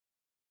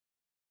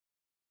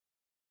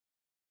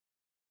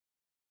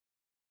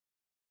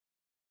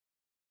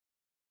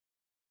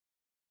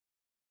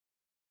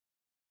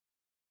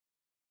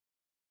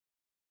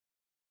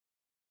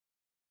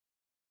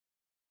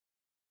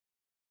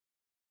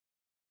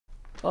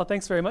Well,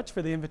 thanks very much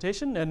for the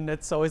invitation, and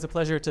it's always a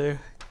pleasure to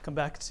come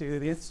back to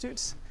the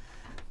Institute.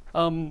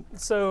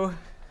 So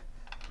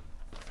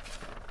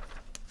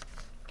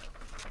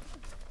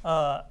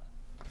I'm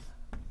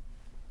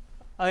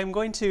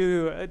going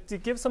to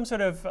give some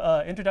sort of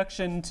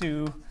introduction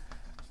to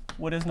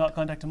what is not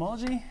contact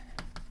homology,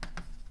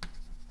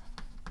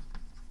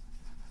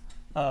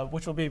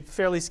 which will be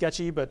fairly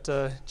sketchy, but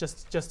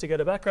just to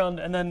get a background.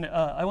 And then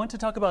I want to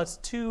talk about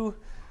two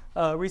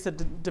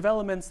recent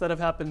developments that have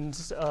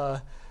happened,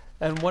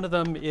 and one of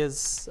them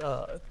is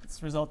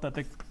this result that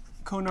the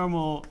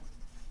conormal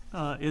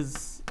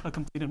is a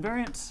complete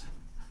invariant,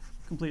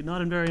 complete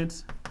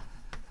not-invariant.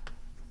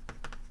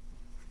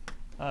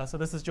 So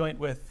this is joint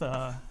with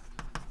Vivek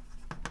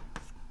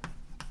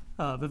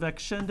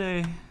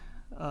Shende,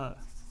 the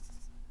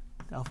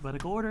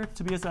alphabetical order,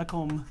 Tobias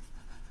Ekholm,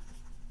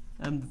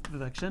 and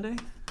Vivek Shende.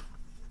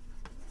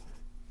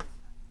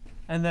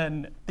 And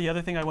then the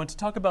other thing I want to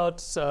talk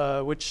about,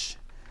 which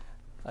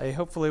I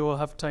hopefully will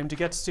have time to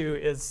get to,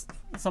 is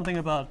something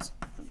about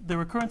the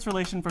recurrence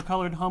relation for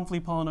colored Humphrey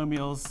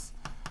polynomials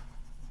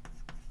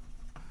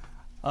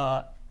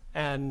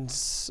and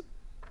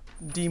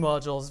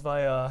D-modules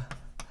via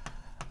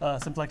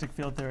symplectic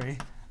field theory.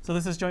 So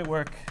this is joint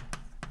work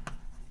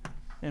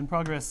in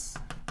progress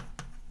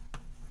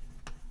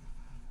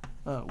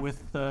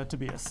with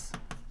Tobias.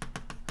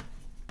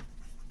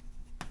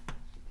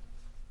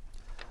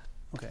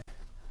 Okay.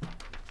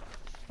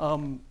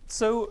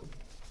 So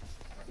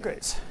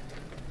great.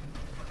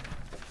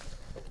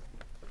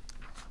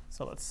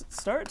 So let's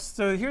start.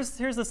 So here's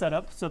the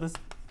setup. So this,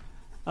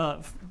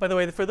 by the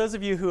way, for those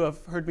of you who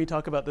have heard me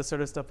talk about this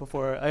sort of stuff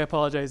before, I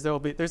apologize.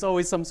 There's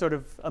always some sort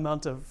of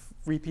amount of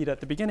repeat at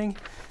the beginning,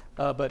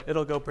 but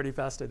it'll go pretty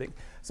fast, I think.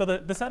 So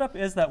the setup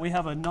is that we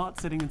have a knot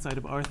sitting inside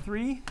of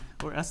R3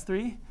 or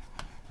S3,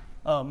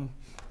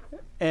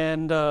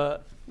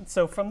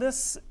 so from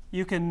this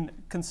you can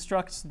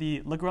construct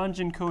the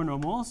Lagrangian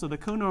conormal. So the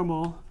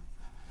conormal,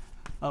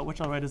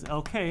 which I'll write as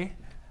LK,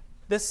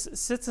 this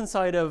sits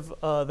inside of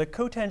the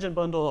cotangent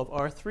bundle of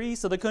R3.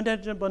 So the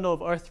cotangent bundle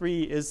of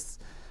R3 is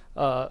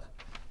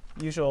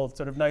usual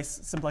sort of nice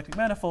symplectic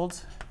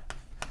manifold.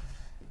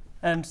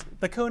 And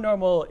the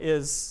conormal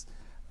is,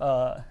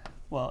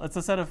 well, it's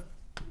a set of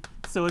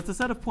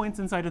points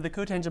inside of the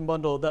cotangent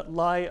bundle that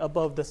lie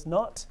above this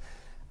knot.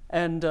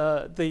 And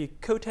the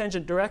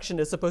cotangent direction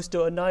is supposed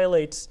to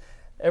annihilate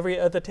every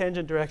other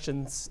tangent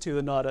directions to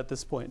the knot at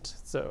this point.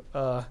 So,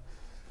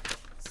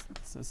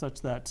 so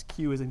such that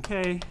Q is in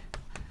K,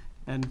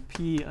 and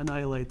P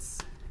annihilates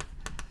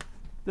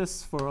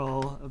this for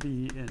all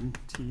V in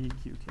T,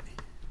 Q, K.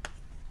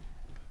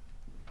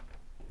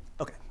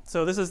 OK,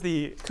 so this is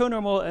the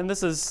conormal, and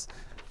this is,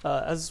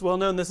 as well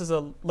known, this is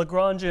a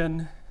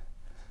Lagrangian.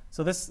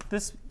 So this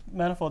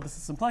manifold, this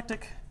is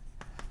symplectic,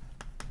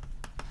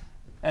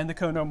 and the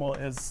conormal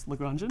is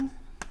Lagrangian.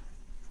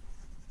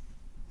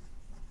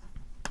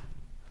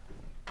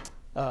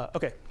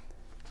 OK.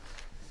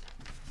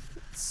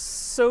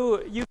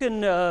 So you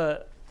can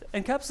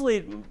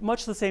encapsulate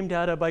much the same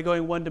data by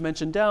going one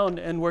dimension down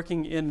and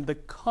working in the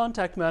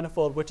contact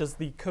manifold, which is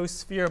the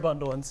co-sphere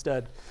bundle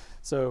instead.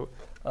 So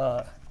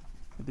the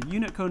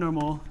unit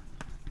conormal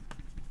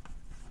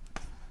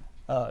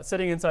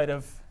sitting inside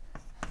of,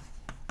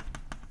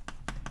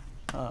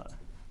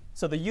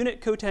 so the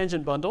unit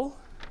cotangent bundle.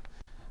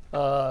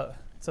 So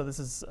this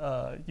is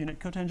unit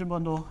cotangent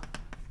bundle,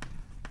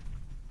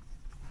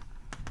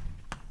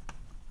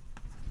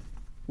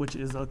 which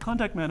is a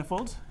contact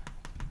manifold.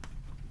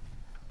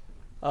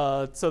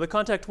 So the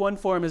contact one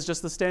form is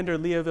just the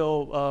standard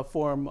Liouville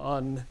form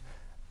on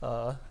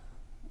on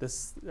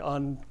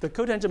the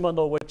cotangent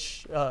bundle,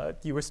 which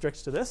you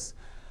restrict to this.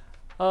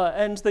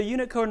 And the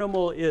unit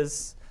conormal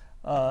is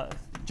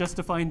just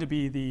defined to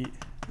be the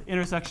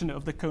intersection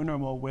of the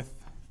conormal with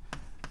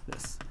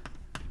this.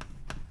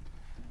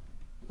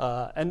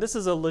 And this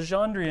is a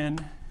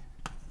Legendrian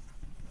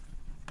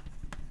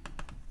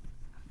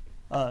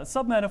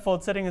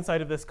submanifold sitting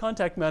inside of this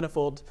contact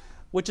manifold,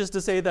 which is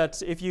to say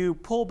that if you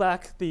pull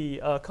back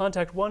the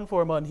contact one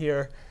form on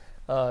here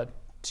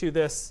to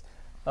this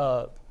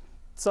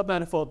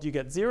submanifold, you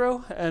get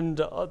 0.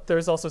 And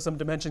there's also some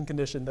dimension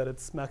condition that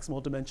it's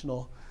maximal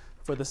dimensional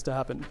for this to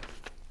happen.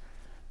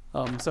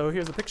 So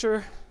here's a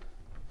picture.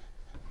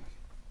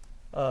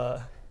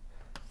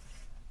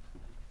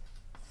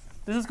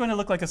 This is going to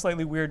look like a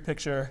slightly weird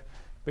picture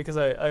because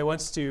I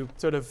want to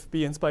sort of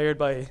be inspired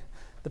by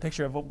the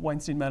picture of a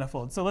Weinstein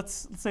manifold. So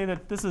let's say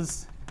that this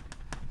is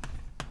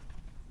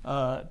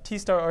T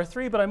star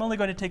R3, but I'm only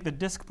going to take the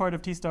disk part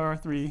of T star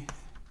R3.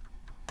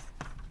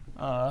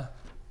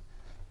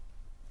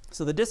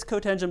 So the disk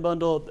cotangent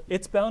bundle,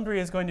 its boundary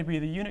is going to be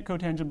the unit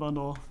cotangent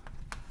bundle.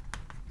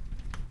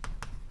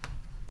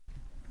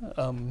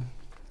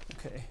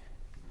 OK.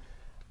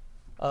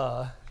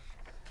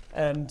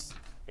 And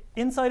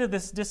inside of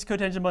this disk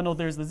cotangent bundle,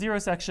 there's the 0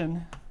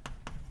 section.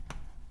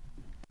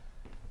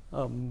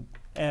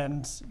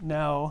 And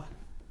now,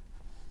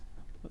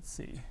 let's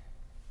see.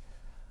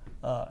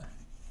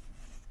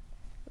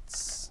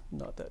 It's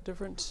not that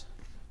different.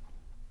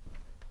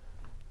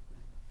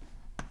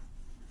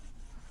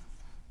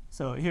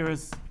 So here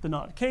is the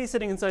knot K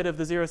sitting inside of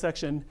the 0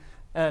 section,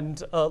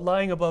 and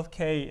lying above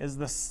K is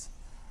this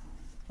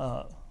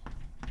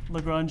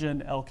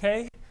Lagrangian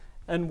LK,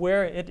 and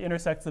where it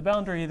intersects the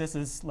boundary, this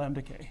is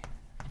lambda K.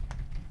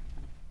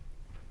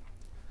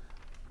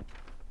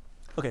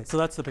 Okay, so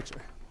that's the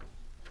picture.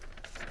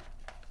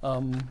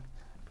 You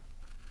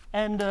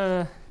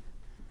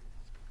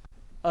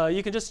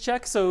can just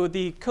check. So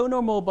the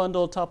conormal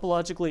bundle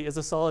topologically is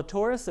a solid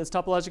torus. It's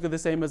topologically the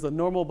same as the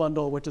normal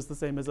bundle, which is the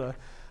same as a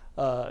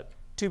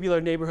tubular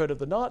neighborhood of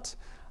the knot.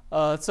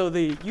 So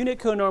the unit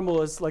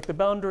conormal is like the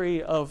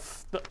boundary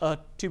of the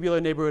tubular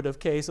neighborhood of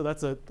K. So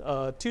that's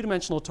a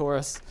two-dimensional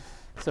torus.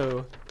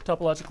 So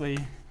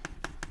topologically,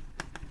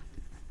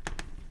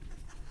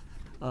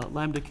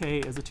 lambda K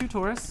is a 2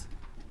 torus.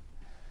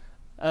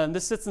 And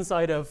this sits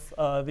inside of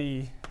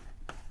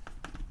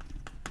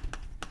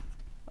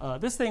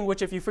this thing,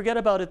 which if you forget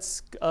about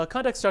its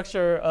context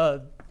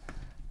structure,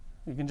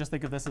 you can just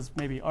think of this as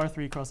maybe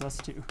R3 cross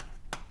S2.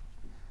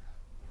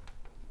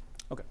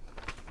 Okay.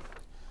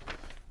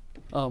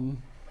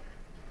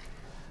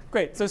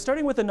 Great. So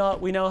starting with the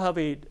knot, we now have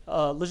a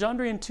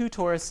Legendrian 2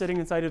 torus sitting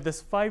inside of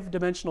this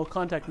 5-dimensional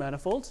contact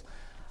manifold.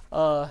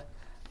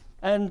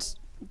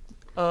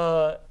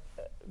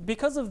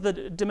 Because of the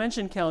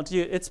dimension count,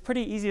 it's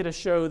pretty easy to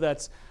show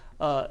that.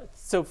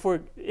 So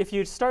if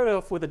you start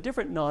off with a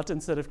different knot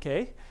instead of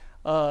K,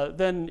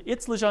 then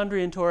its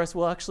Legendrian torus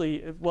will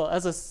actually, well,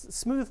 as a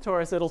smooth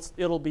torus,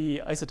 it'll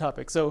be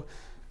isotopic. So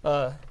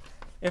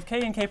if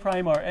K and K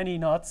prime are any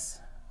knots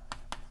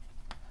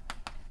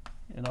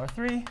in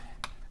R3,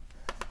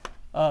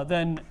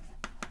 then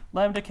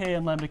lambda K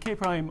and lambda K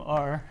prime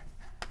are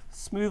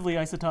smoothly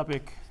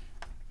isotopic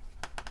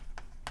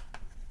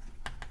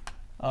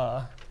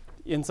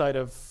inside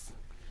of,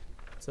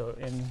 so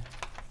in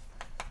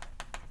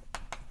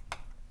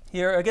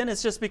here, again,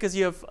 it's just because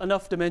you have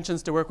enough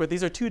dimensions to work with.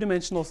 These are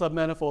 2-dimensional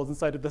submanifolds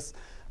inside of this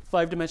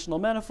 5-dimensional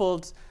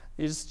manifold.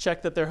 You just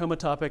check that they're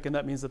homotopic, and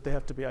that means that they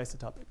have to be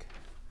isotopic.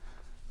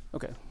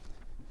 Okay.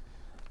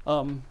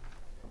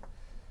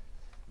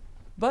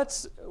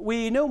 But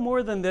we know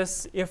more than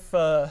this if,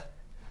 so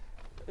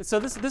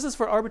this is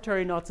for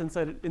arbitrary knots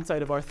inside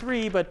of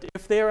R3, but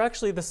if they are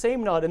actually the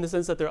same knot in the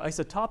sense that they're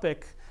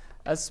isotopic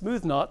as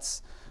smooth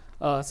knots,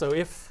 so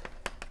if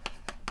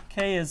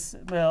K is,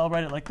 well, I'll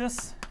write it like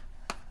this.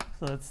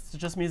 So it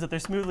just means that they're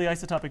smoothly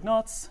isotopic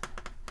knots.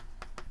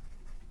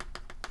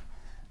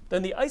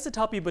 Then the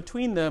isotopy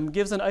between them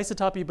gives an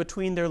isotopy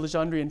between their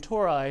Legendrian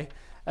tori,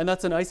 and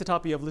that's an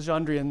isotopy of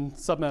Legendrian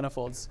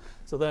submanifolds.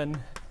 So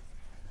then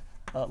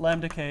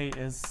lambda K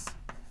is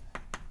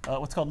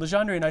what's called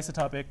Legendrian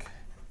isotopic,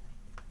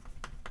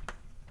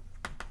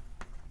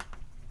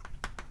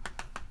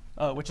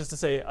 which is to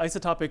say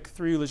isotopic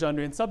through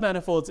Legendrian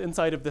submanifolds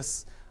inside of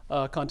this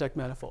contact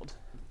manifold.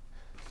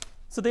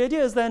 So the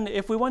idea is then,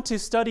 if we want to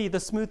study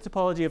the smooth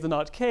topology of the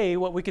knot K,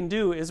 what we can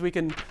do is we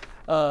can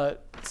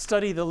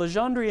study the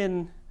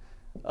Legendrian,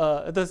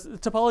 the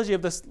topology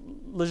of this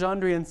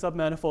Legendrian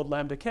submanifold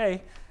lambda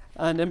K.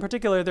 And in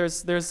particular,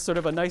 there's sort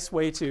of a nice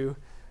way to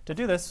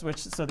do this,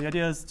 so the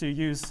idea is to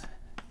use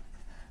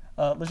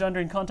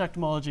Legendrian contact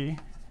homology,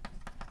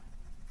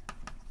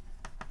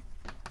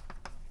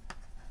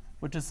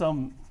 which is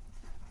some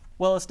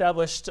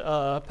well-established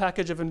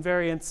package of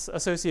invariants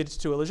associated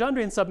to a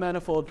Legendrian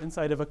submanifold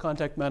inside of a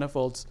contact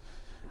manifold.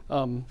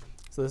 So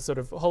this sort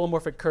of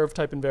holomorphic curve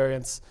type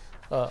invariance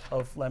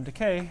of lambda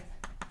K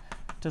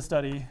to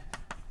study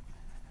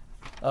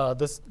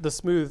the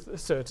smooth,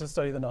 so to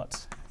study the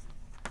knots.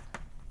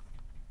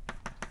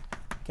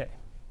 Okay.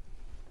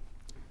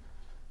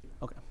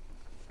 Okay.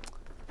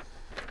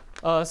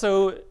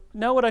 So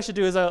now what I should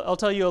do is I'll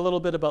tell you a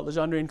little bit about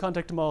Legendrian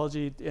contact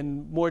homology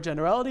in more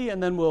generality,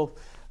 and then we'll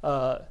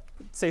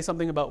say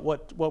something about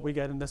what we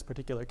get in this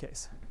particular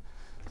case.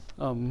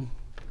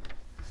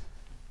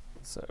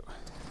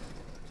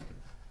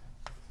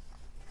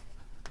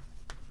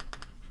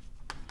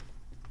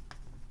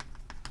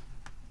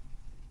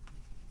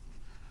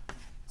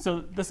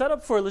 So the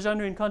setup for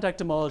Legendrian contact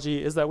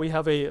homology is that we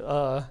have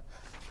a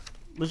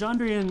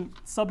Legendrian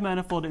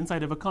submanifold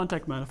inside of a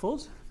contact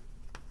manifold.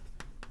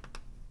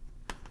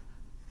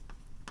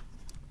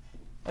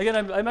 Again,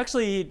 I'm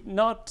actually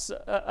not,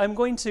 I'm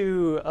going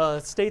to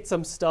state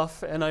some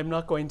stuff, and I'm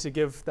not going to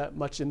give that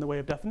much in the way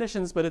of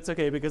definitions, but it's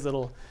okay because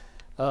it'll,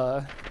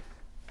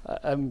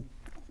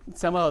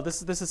 somehow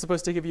this is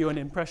supposed to give you an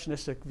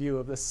impressionistic view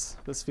of this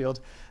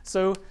field.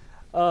 So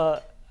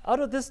out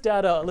of this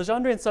data, a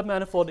Legendrian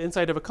submanifold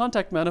inside of a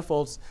contact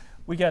manifold,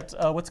 we get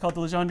what's called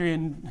the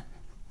Legendrian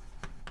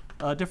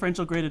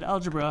differential graded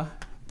algebra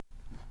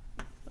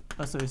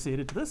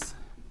associated to this.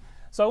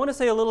 So I want to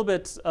say a little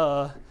bit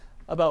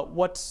about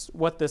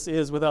what this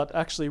is without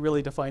actually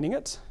really defining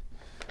it.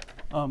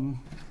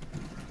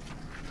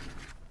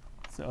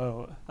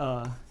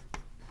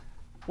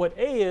 What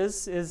A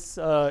is it's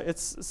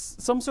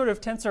some sort of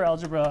tensor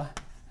algebra.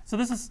 So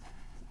this is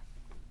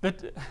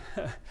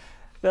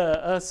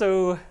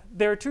so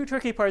there are two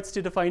tricky parts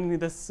to defining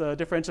this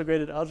differential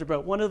graded algebra.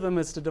 One of them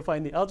is to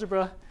define the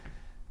algebra,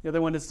 The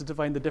other one is to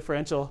define the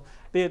differential.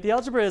 The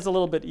algebra is a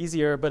little bit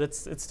easier, but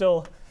it's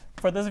still,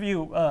 for those of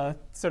you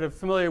sort of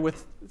familiar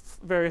with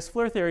various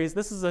Floer theories,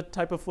 this is a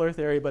type of Floer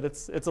theory, but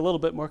it's a little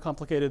bit more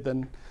complicated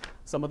than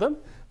some of them.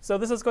 So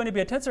this is going to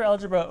be a tensor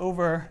algebra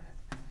over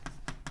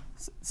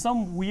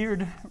some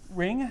weird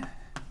ring,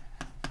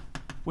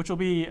 which will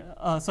be,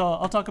 so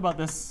I'll talk about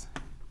this.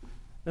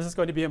 This is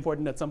going to be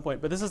important at some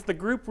point, but this is the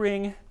group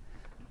ring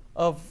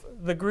of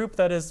the group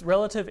that is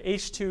relative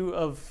H2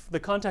 of the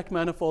contact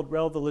manifold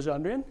rel the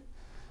Legendrian.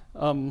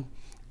 And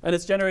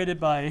it's generated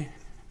by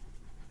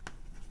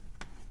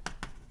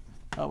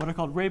what are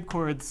called Rabe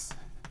chords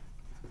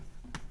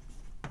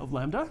of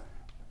lambda.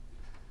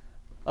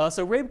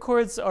 So Rabe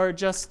chords are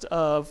just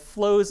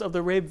flows of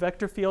the Rabe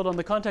vector field on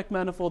the contact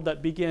manifold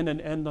that begin and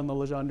end on the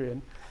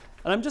Legendrian.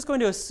 And I'm just going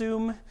to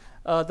assume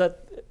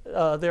that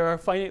there are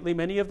finitely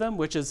many of them,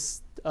 which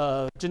is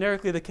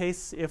generically the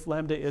case if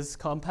lambda is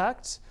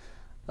compact.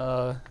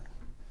 And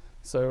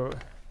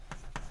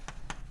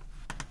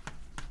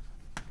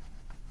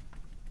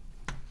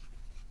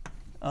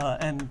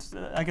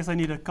I guess I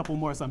need a couple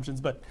more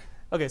assumptions, but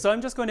okay, so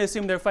I'm just going to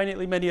assume there are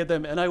finitely many of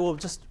them, and I will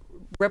just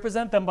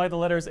represent them by the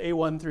letters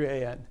A1 through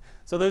AN.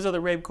 So those are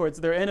the Rabe chords.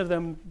 There are n of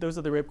them. Those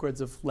are the Rabe chords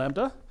of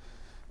lambda.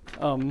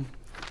 And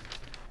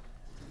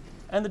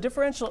the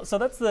differential, so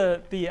that's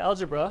the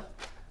algebra.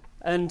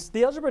 And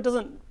the algebra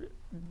doesn't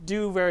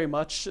do very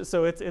much,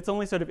 so it's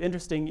only sort of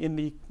interesting in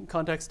the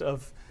context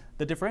of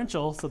the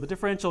differential. So the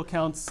differential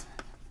counts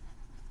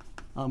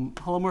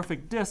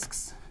holomorphic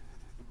disks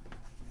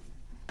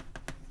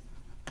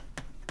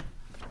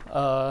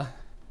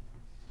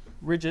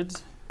rigid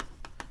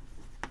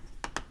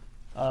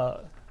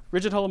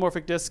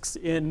holomorphic disks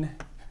in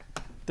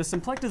the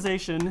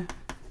symplectization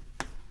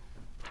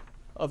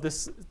of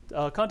this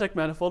contact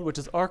manifold, which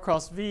is R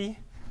cross V.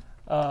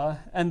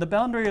 And the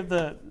boundary of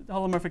the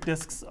holomorphic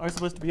disks are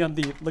supposed to be on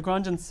the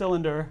Lagrangian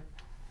cylinder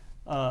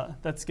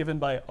that's given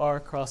by R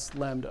cross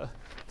lambda.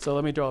 So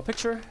let me draw a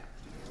picture.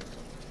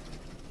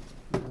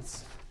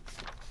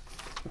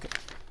 Okay.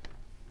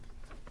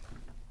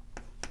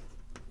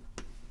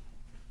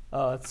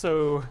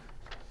 So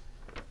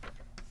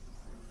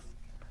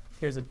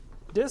here's a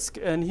disk,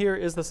 and here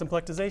is the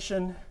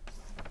symplectization.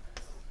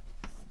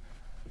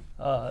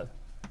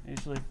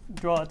 Usually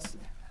draw it.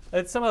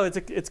 Somehow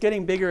it's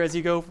getting bigger as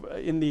you go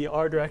in the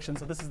R direction.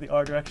 So this is the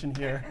R direction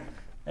here,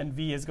 and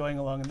V is going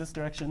along in this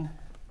direction.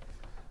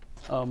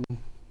 And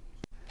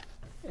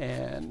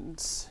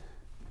let's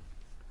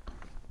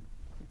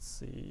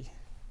see.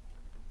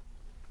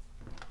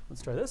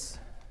 Let's try this.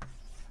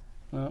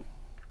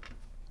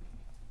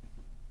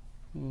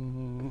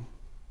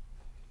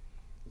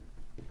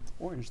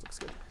 Orange looks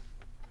good.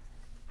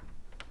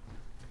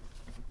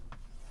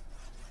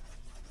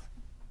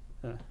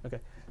 Okay,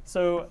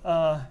 so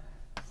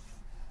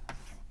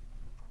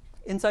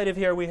inside of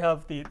here we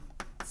have the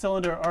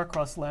cylinder R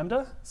cross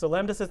lambda. So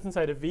lambda sits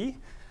inside of V.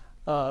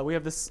 We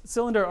have this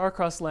cylinder R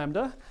cross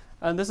lambda,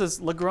 and this is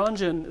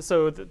Lagrangian.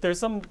 So there's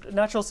some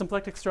natural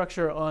symplectic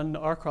structure on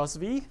R cross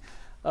V,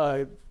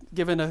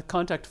 given a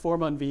contact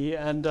form on V,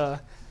 and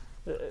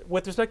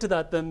with respect to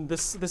that, then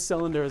this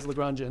cylinder is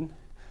Lagrangian.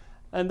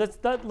 And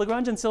that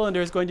Lagrangian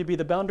cylinder is going to be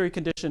the boundary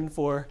condition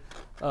for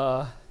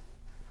a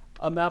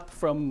map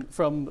from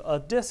a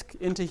disk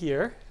into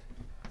here.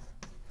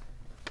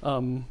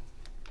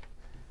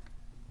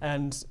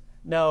 And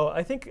now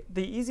I think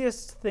the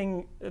easiest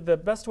thing, the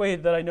best way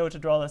that I know to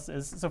draw this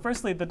is, so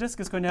firstly, the disk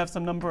is going to have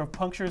some number of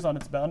punctures on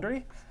its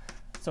boundary.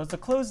 So it's a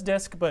closed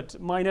disk, but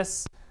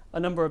minus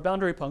a number of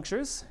boundary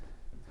punctures.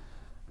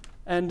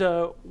 And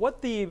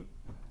what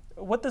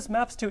this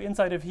maps to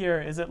inside of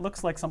here is it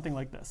looks like something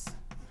like this.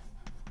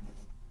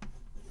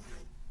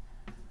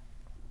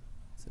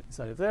 So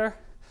inside of there.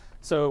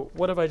 So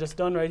what have I just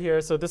done right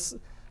here? So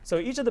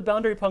each of the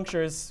boundary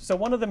punctures, so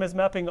one of them is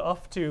mapping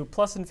off to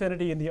plus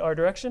infinity in the R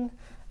direction,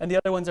 and the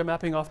other ones are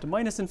mapping off to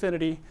minus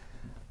infinity.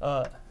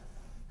 The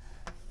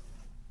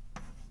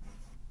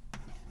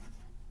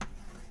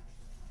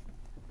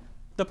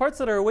parts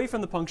that are away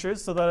from the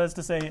punctures, so that is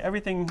to say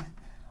everything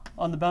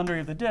on the boundary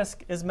of the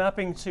disk, is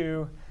mapping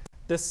to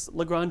this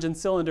Lagrangian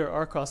cylinder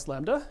R cross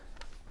lambda.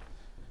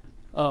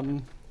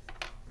 What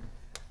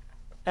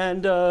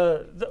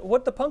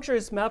the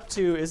punctures map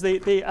to is they're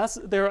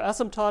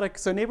asymptotic.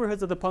 So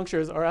neighborhoods of the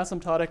punctures are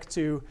asymptotic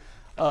to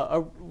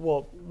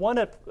one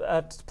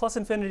at plus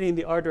infinity in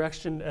the R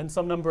direction and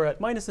some number at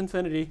minus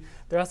infinity.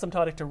 They're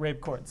asymptotic to Rabe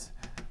chords.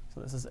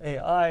 So this is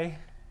AI,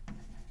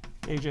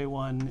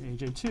 AJ1,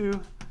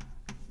 AJ2,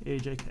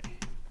 AJK.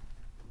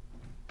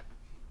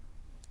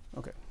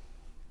 Okay.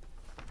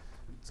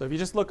 So if you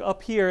just look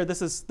up here,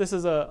 this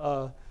is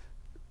a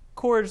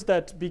chord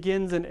that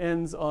begins and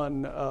ends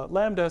on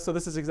lambda. So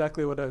this is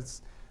exactly what I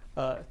was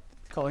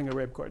calling a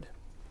Rabe chord.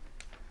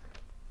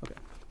 Okay.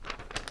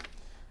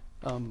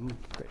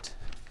 Great.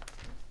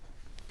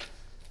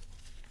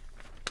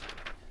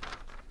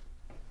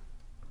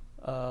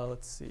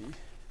 Let's see.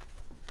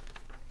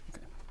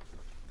 Okay.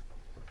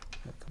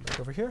 Come back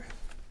over here.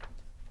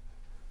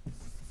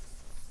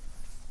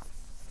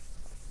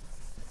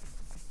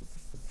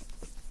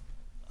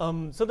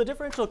 So the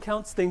differential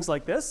counts things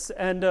like this,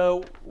 and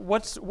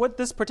what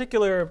this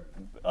particular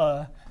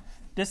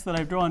disk that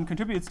I've drawn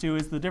contributes to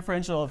is the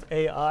differential of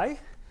AI.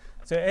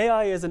 So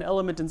AI is an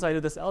element inside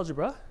of this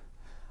algebra,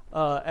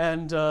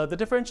 and the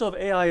differential of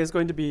AI is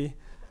going to be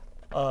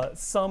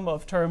sum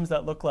of terms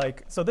that look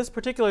like, so this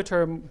particular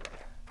term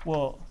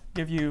will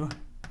give you,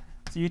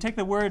 so you take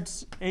the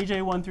words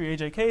aj1 through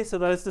ajk, so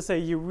that is to say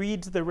you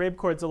read the Rabe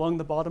chords along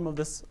the bottom of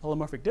this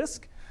holomorphic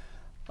disk.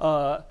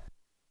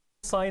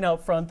 Sign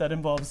out front that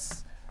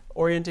involves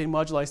orienting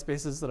moduli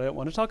spaces that I don't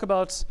want to talk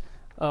about.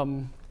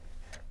 And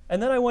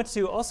then I want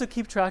to also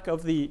keep track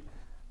of the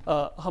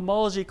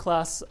homology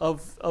class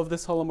of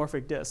this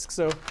holomorphic disk.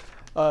 So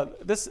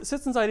this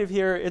sits inside of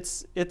here. It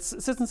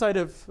sits inside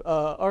of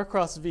R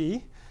cross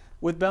V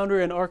with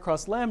boundary in R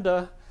cross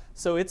lambda.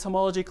 So its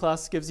homology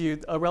class gives you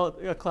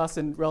a class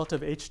in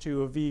relative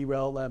H2 of V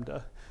rel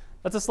lambda.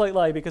 That's a slight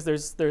lie because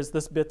there's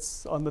this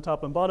bits on the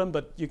top and bottom,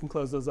 but you can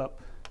close those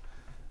up.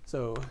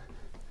 So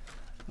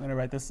I'm going to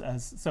write this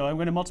as, so I'm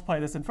going to multiply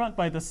this in front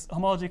by this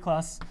homology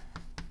class,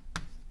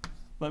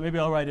 but maybe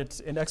I'll write it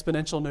in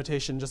exponential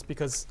notation just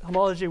because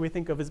homology we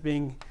think of as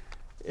being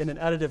in an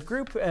additive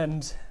group,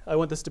 and I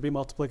want this to be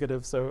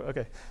multiplicative. So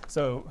okay,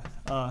 so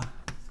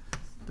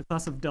the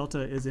class of delta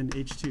is in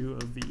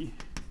H2 of V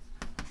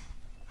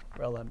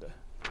rel lambda.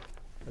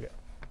 Okay.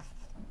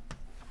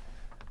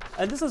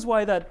 And this is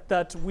why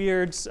that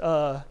weird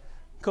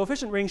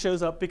coefficient ring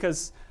shows up,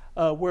 because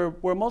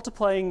we're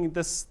multiplying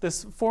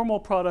this formal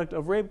product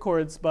of Rabe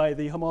chords by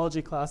the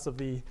homology class of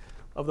the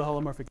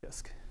holomorphic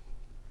disk.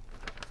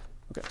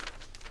 Okay.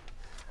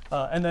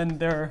 And then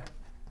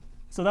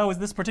so that was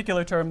this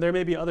particular term. There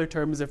may be other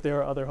terms if there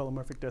are other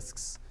holomorphic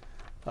disks.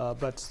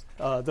 But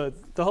the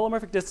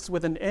holomorphic disks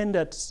with an end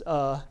at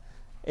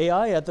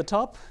AI at the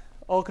top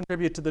all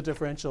contribute to the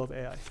differential of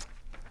AI.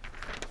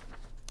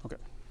 Okay.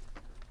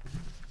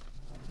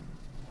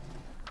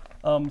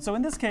 So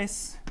in this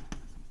case,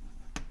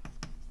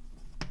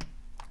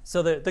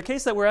 so the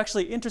case that we're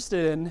actually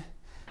interested in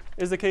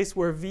is the case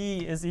where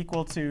V is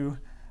equal to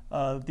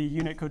the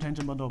unit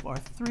cotangent bundle of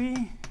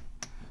R3,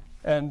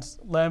 and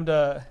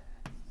lambda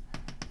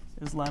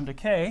is lambda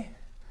k.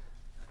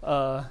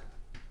 So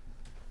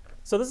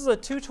this is a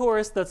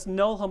 2-torus that's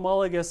null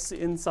homologous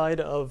inside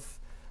of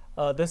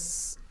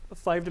this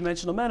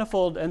 5-dimensional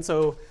manifold, and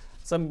so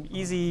some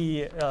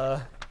easy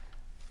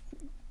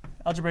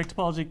algebraic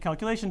topology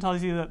calculation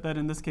tells you that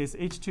in this case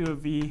H2 of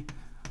V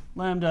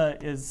lambda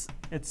it's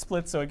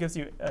split, so it gives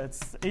you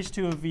it's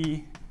H2 of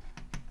V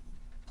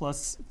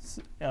plus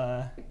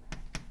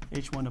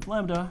H1 of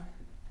lambda.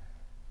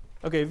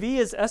 Okay, V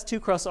is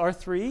S2 cross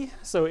R3,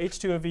 so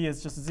H2 of V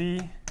is just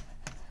Z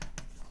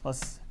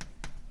plus,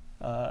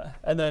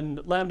 and then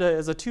lambda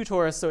is a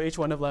 2-torus, so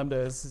H1 of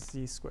lambda is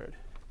Z squared.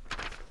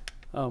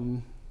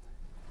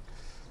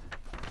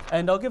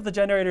 And I'll give the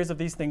generators of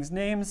these things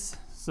names.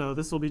 So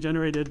this will be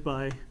generated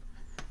by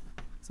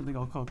something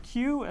I'll call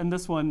Q, and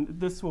this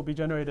will be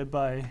generated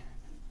by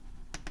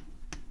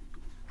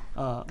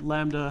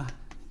lambda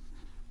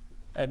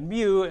and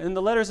mu. And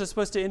the letters are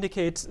supposed to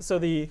indicate, so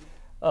the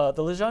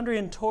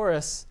Legendrian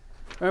torus,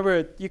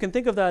 remember, you can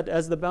think of that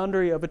as the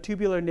boundary of a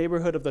tubular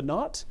neighborhood of the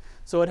knot.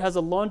 So it has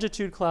a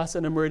longitude class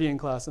and a meridian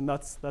class, and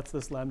that's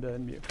this lambda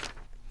and mu.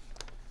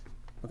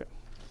 Okay.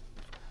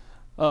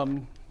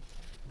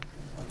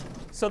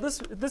 So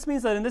this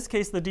means that in this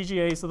case, the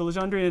DGA, so the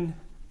Legendrian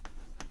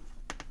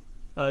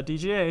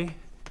DGA,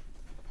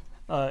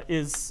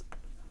 is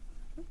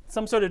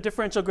some sort of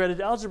differential graded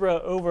algebra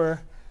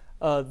over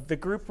the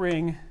group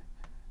ring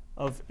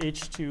of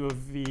H2 of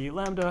V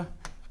lambda,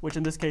 which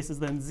in this case is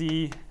then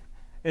Z.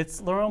 It's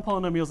Laurent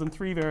polynomials in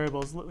 3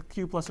 variables,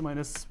 Q plus or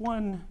minus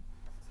 1,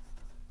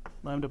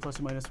 lambda plus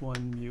or minus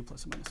 1, mu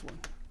plus or minus 1.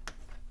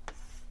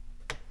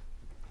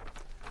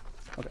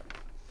 Okay.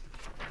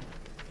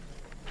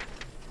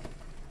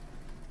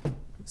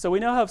 So we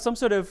now have some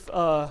sort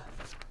of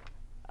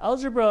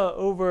algebra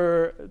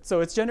over,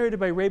 so it's generated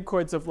by Rabe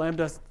chords of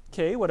lambda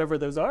k, whatever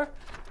those are,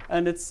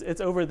 and it's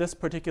over this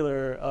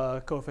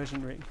particular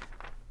coefficient ring.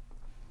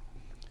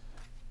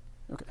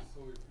 Okay.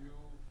 So if you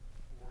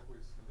work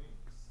with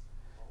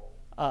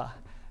links,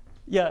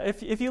 yeah,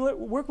 if you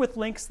work with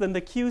links, then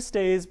the Q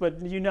stays, but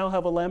you now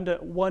have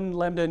one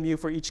lambda and mu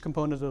for each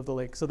component of the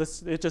link. So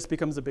it just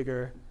becomes a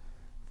bigger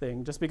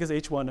thing, just because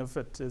H1 of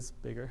it is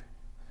bigger.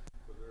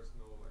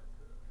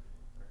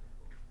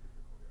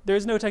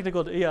 There's no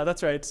technical, yeah,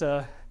 that's right.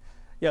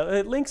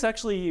 Yeah, links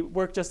actually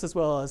work just as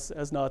well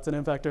as knots, and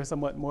in fact are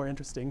somewhat more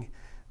interesting.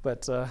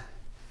 But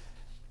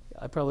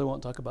I probably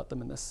won't talk about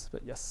them in this,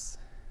 but yes.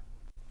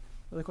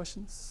 Other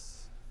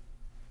questions?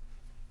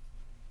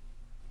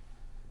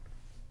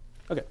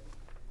 Okay.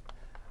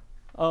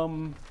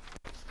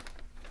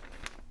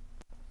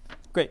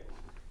 Great.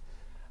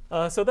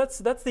 So that's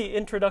the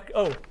introduction.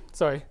 Oh,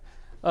 sorry.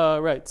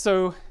 Right.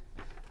 So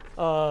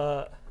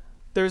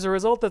there's a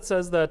result that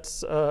says that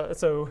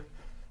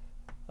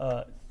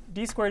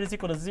d squared is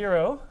equal to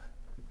 0.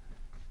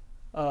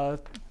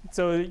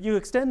 So you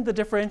extend the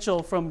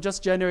differential from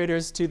just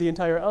generators to the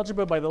entire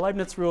algebra by the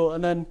Leibniz rule,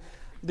 and then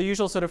the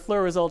usual sort of flow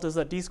result is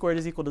that d squared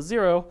is equal to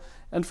 0,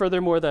 and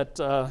furthermore that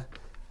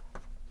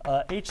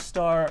h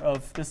star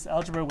of this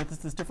algebra with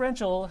this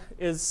differential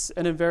is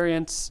an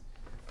invariant.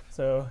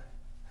 So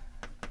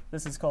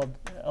this is called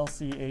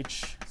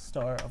LCH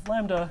star of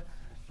lambda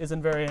is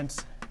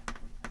invariant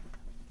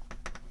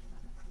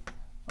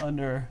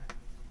under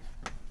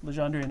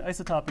Legendrian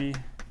isotopy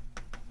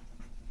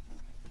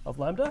of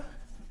lambda.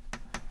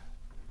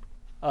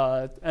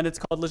 And it's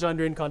called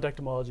Legendrian contact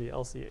homology,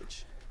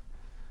 LCH.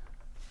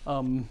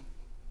 And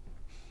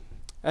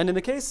in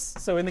the case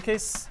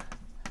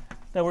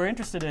that we're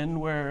interested in,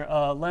 where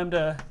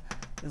lambda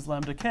is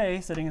lambda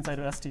k sitting inside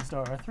of st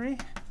star R3,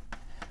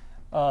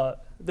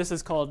 this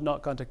is called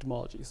not contact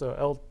homology.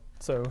 So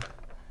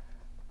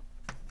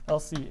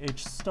LCH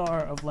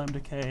star of lambda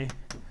k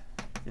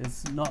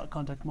is not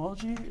contact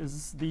homology,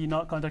 is the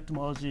not contact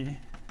homology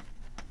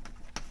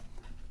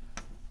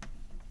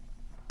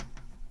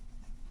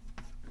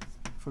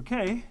for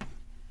k.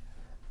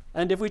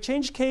 And if we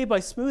change k by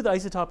smooth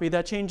isotopy,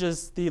 that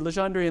changes the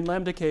Legendrian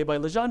lambda k by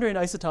Legendrian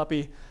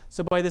isotopy.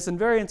 So by this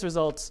invariance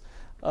result,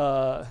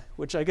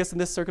 which I guess in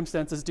this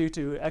circumstance is due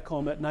to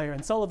Ekholm, Etnayer,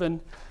 and Sullivan,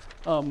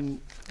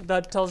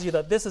 that tells you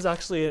that this is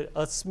actually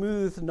a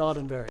smooth not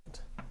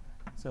invariant.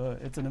 So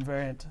it's an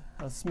invariant,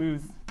 a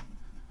smooth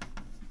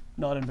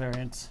not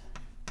invariant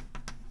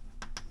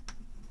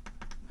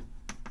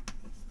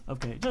of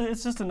k.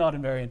 It's just a not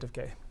invariant of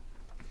k.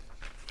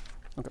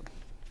 Okay.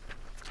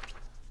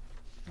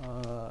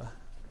 All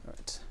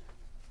right.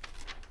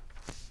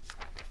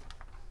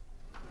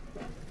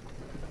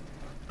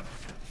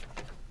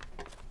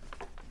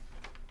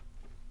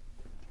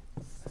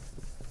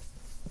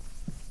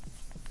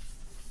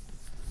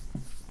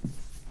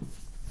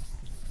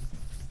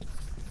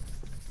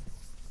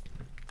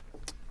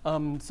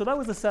 So that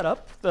was the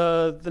setup.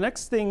 The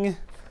next thing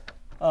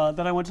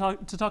that I want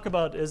to talk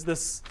about is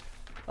this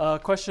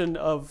question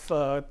of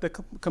the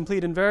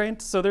complete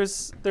invariant. So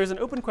there's an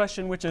open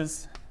question, which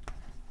is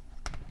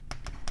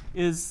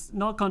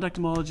not contact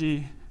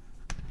homology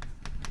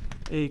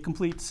a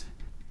complete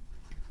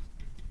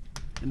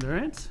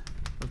invariant?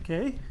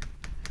 Okay.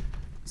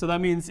 So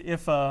that means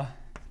if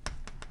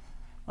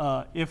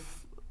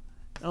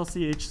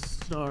LCH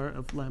star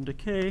of lambda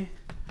k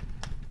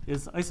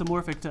is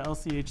isomorphic to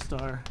LCH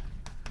star.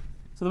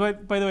 So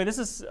by the way, this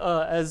is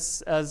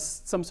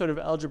as some sort of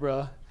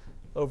algebra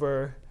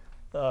over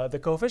the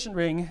coefficient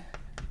ring.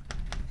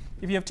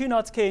 If you have two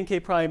knots k and k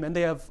prime and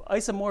they have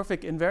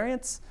isomorphic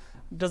invariants,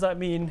 does that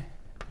mean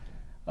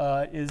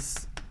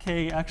is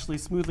k actually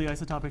smoothly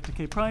isotopic to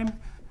k prime?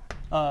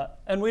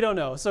 And we don't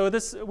know. So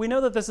we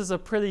know that this is a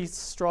pretty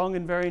strong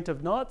invariant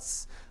of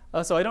knots.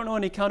 So I don't know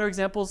any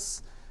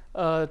counterexamples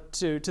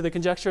to the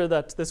conjecture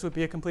that this would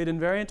be a complete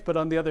invariant. But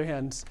on the other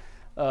hand,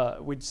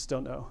 we just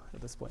don't know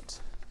at this point.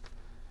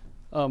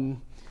 But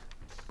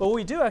what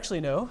we do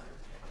actually know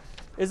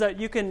is that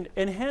you can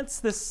enhance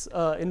this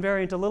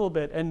invariant a little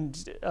bit, and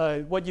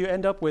what you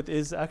end up with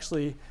is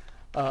actually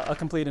a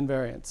complete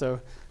invariant.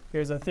 So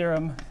here's a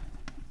theorem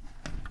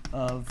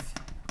of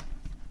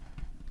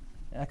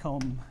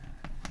Ekholm,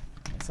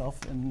 myself,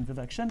 and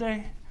Vivek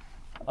Shende.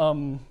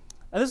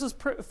 And this was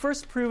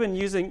first proven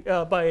using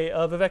by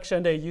Vivek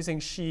Shende using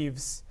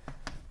sheaves.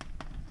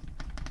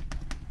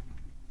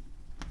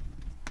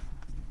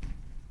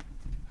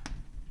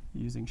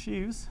 Using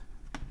sheaves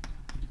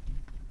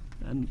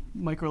and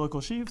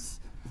microlocal sheaves.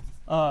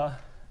 And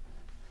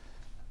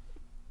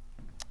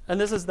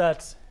this is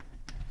that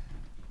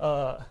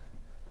the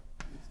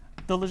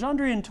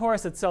Legendrian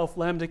torus itself,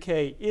 lambda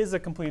k, is a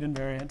complete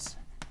invariant.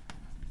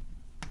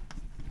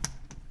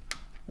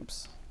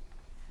 Oops.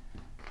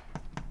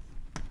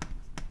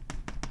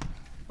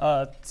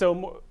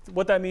 So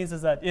what that means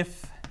is that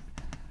if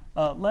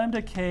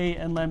lambda k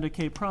and lambda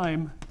k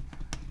prime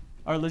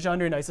are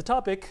Legendrian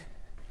isotopic,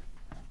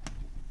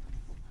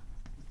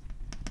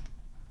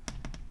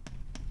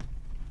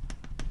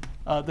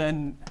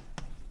 then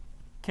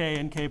k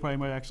and k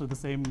prime are actually the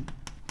same,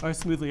 are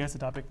smoothly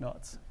isotopic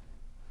knots.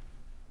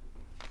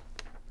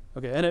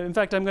 Okay, and in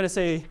fact, I'm going to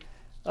say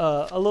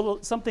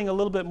something a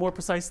little bit more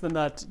precise than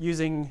that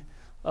using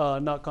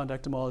not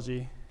contact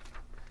homology,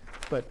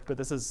 but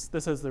this is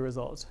the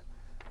result.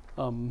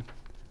 So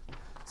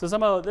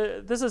somehow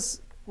this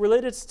is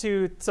related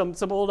to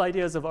some old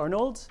ideas of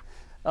Arnold,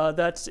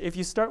 that if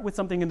you start with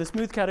something in the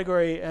smooth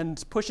category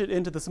and push it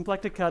into the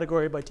symplectic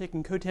category by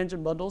taking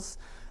cotangent bundles,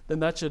 then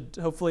that should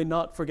hopefully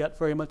not forget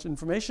very much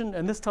information.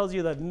 And this tells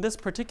you that in this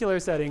particular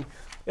setting,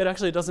 it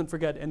actually doesn't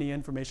forget any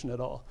information at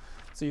all.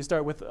 So you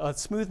start with a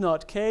smooth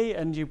knot k,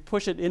 and you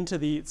push it into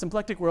the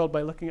symplectic world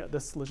by looking at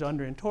this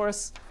Legendrian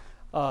torus.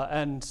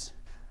 And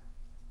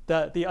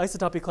that the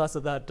isotopy class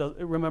of that,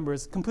 remember,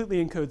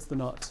 completely encodes the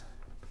knot.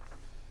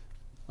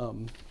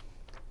 Okay.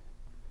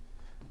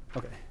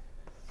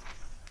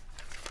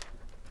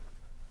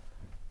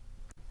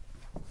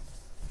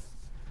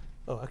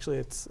 Oh, actually,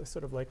 I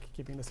sort of like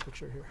keeping this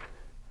picture here.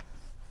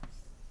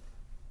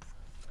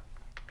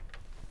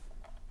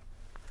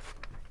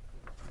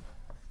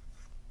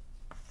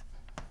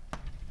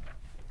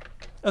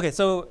 Okay,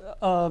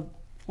 so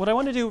what I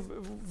want to do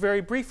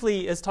very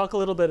briefly is talk a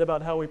little bit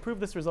about how we prove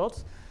this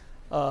result.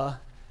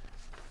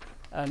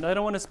 And I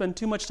don't want to spend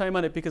too much time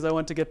on it because I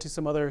want to get to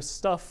some other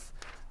stuff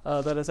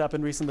that has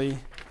happened recently.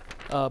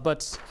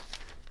 But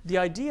the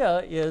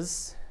idea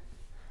is,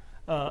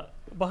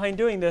 behind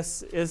doing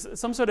this is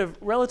some sort of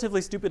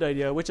relatively stupid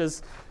idea, which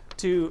is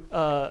to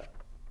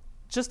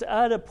just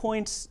add a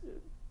point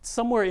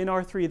somewhere in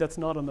R3 that's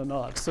not on the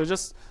knot. So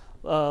just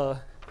add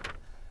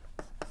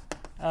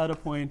a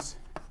point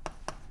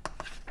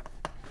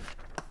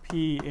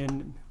P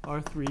in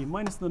R3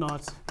 minus the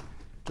knot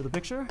to the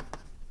picture.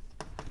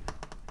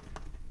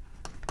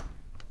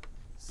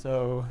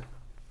 So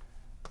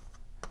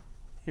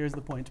here's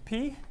the point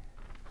P.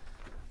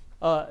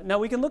 Now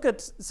we can look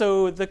at,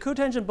 so the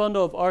cotangent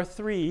bundle of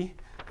R3,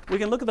 we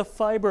can look at the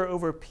fiber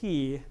over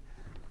P.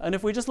 And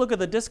if we just look at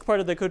the disk part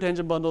of the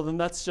cotangent bundle, then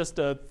that's just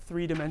a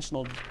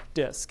three-dimensional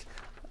disk.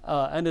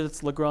 And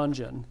it's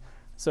Lagrangian.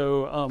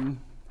 So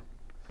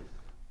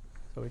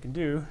what we can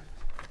do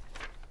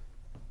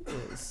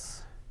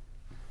is,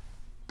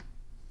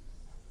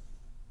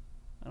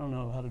 I don't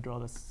know how to draw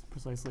this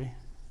precisely.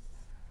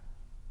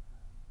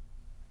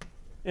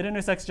 It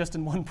intersects just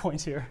in one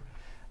point here.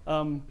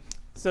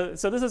 So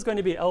this is going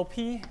to be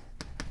LP.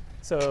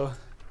 So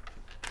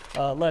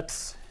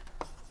let's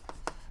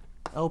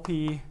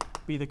LP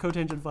be the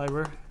cotangent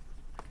fiber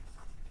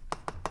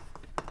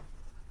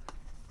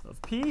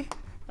of P.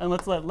 And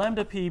let's let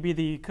lambda P be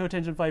the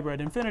cotangent fiber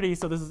at infinity.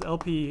 So this is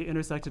LP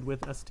intersected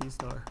with ST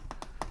star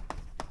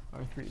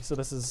R3. So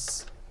this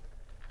is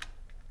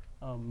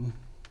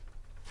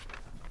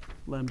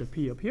lambda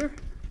P up here.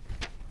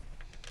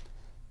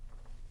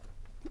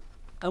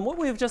 And what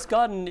we've just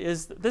gotten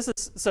is, this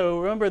is, so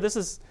remember this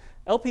is,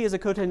 LP is a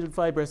cotangent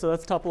fiber, so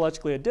that's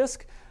topologically a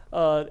disk.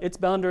 Its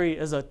boundary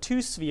is a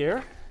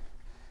two-sphere.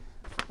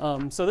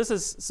 So this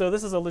is a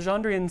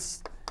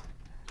Legendrian,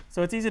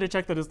 so it's easy to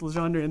check that it's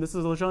Legendrian. This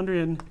is a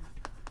Legendrian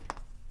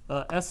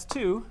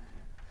S2,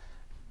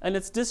 and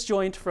it's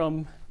disjoint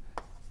from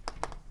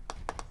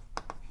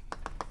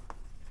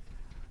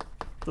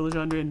the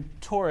Legendrian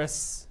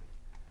torus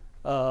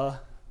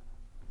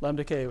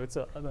lambda k.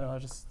 I'll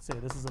just say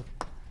this is a,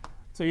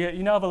 so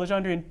you now have a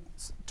Legendrian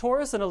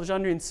torus and a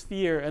Legendrian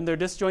sphere, and they're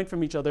disjoint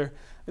from each other.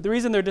 The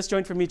reason they're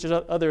disjoint from each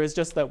other is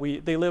just that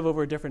they live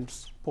over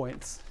different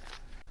points.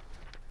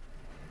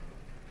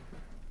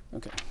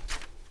 Okay.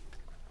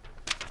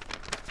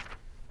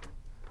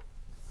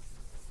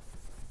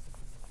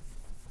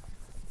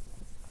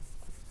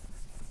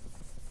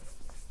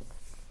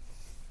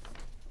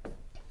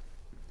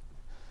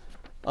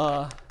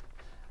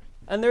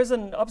 And there's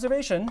an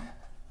observation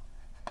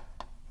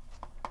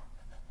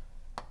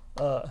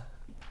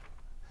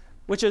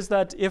which is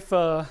that if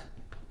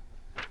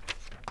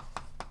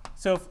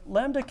if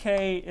lambda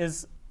k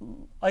is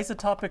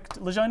isotopic,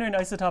 Legendrian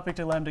isotopic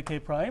to lambda k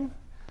prime,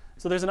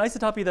 so there's an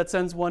isotopy that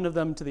sends one of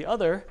them to the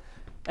other,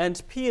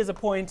 and P is a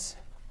point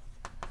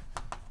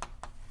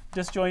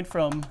disjoint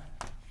from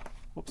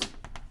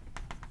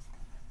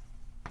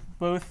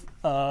both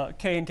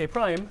k and k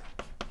prime,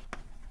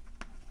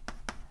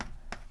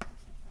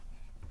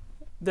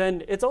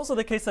 then it's also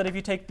the case that if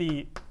you take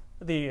the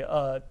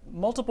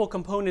multiple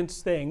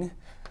components thing,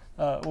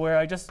 where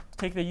I just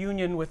take the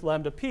union with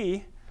lambda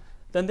p,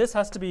 then this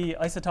has to be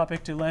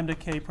isotopic to lambda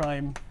k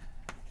prime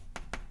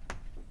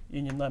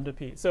union lambda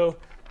p. So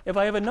if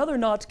I have another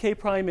knot k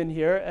prime in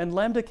here, and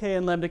lambda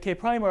k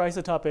prime are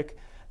isotopic,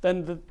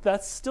 then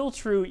that's still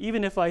true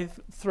even if I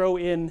throw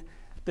in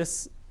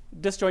this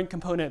disjoint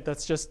component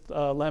that's just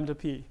lambda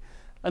p.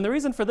 And the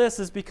reason for this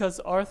is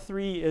because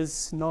R3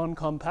 is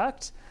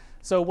non-compact.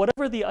 So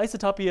whatever the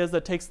isotopy is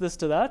that takes this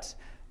to that,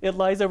 it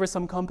lies over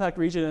some compact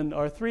region in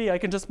R3. I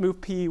can just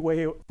move P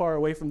way far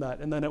away from that,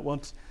 and then it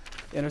won't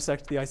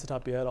intersect the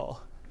isotopy at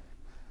all.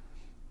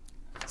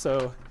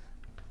 So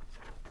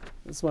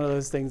it's one of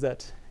those things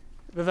that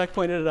Vivek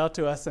pointed it out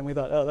to us, and we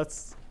thought, oh,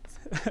 that's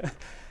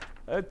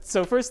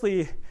so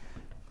firstly,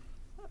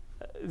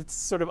 it's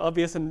sort of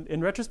obvious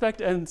in retrospect,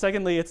 and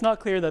secondly, it's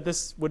not clear that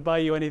this would buy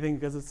you anything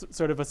because it's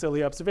sort of a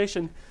silly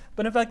observation,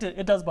 but in fact,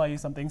 it does buy you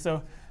something.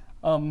 So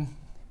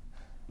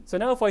so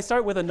now if I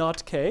start with a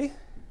knot k,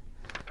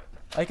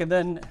 I can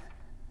then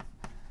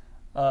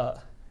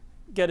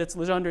get its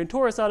Legendrian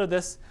torus out of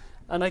this,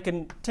 and I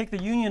can take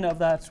the union of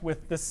that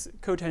with this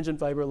cotangent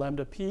fiber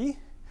lambda p.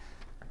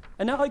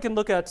 And now I can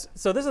look at,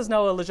 so this is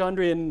now a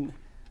Legendrian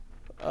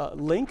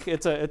link.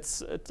 It's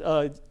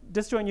a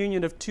disjoint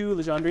union of two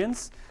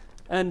Legendrians.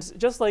 And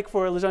just like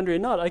for a Legendrian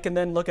knot, I can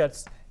then look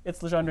at its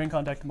Legendrian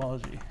contact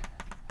homology.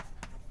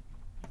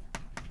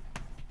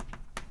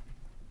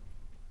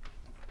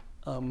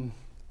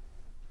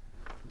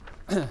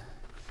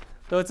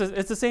 So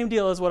it's the same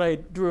deal as what I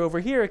drew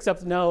over here,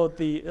 except now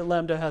the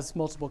lambda has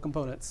multiple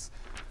components.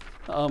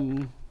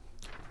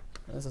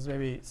 This is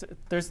maybe,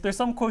 there's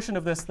some quotient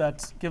of this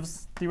that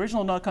gives the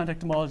original knot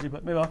contact homology,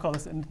 but maybe I'll call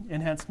this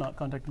enhanced knot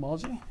contact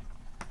homology.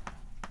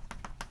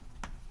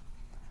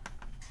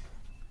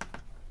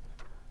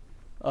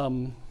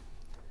 And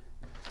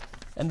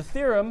the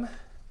theorem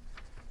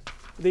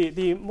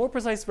the more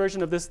precise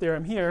version of this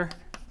theorem here,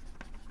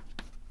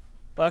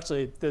 well,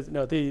 actually,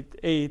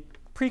 a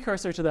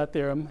precursor to that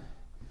theorem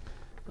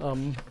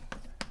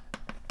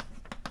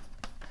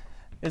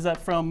is that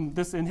from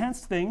this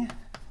enhanced thing,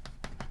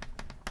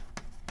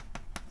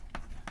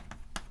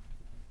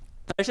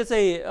 I should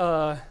say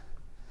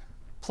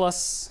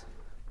plus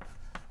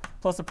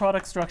a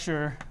product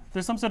structure.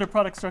 There's some sort of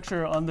product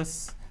structure on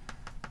this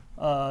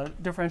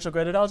differential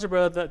graded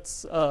algebra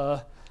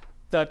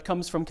that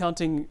comes from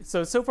counting.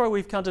 So far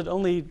we've counted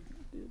only,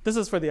 this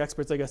is for the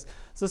experts, I guess.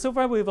 So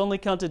far we've only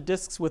counted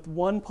disks with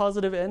one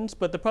positive end,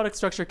 but the product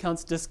structure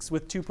counts disks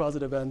with two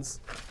positive ends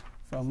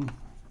from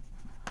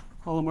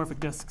holomorphic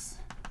disks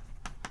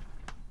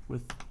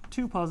with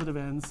two positive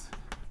ends.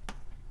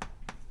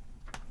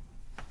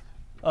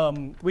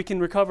 We can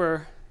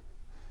recover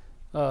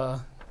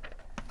the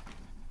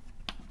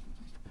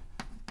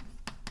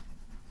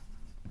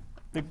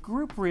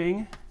group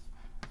ring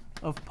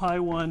of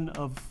pi1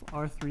 of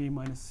R3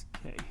 minus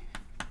k.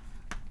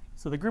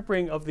 So the group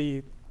ring of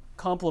the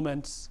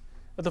complements,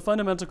 of the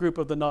fundamental group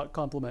of the not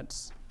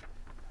complements.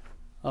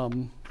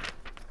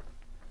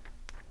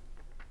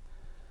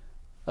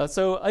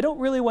 So I don't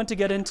really want to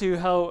get into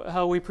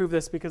how we prove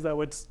this because that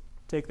would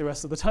take the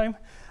rest of the time.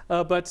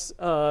 But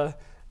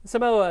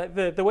somehow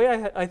the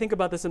way I think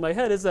about this in my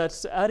head is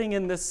that adding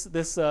in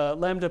this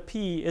lambda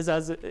p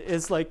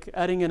is like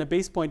adding in a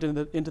base point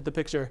into the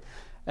picture,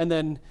 and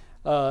then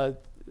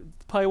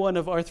pi1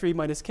 of R3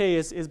 minus k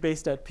is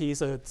based at p.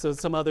 So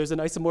somehow there's an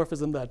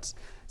isomorphism that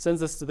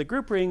sends us to the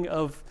group ring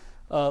of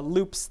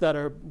loops that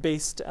are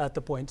based at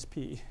the point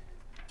p.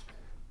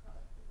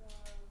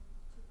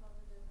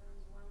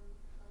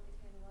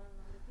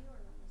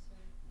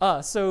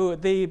 So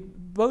they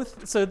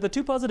both, so the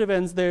two positive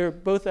ends, they're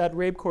both at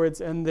Rabe chords,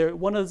 and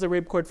one is a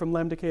Rabe chord from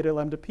lambda k to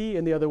lambda p,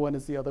 and the other one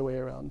is the other way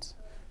around.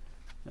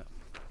 Yeah.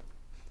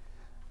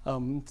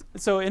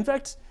 So in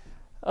fact,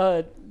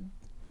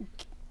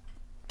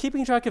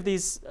 keeping track of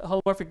these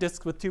holomorphic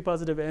disks with two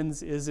positive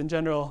ends is in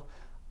general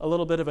a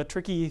little bit of a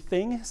tricky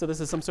thing. So this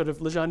is some sort of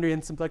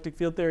Legendrian symplectic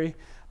field theory.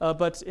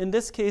 But in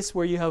this case,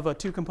 where you have a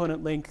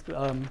two-component link,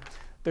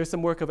 there's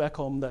some work of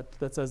Ekholm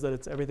that says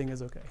that everything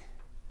is okay.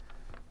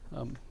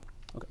 Okay.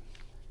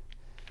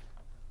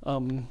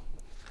 Okay.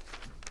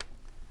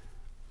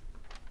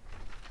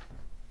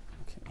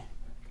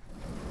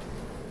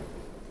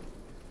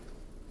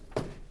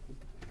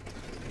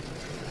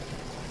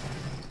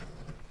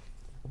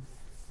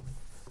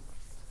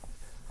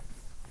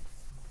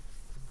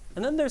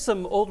 And then there's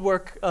some old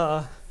work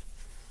that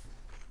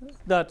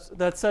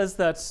says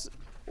that,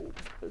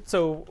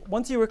 so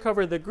once you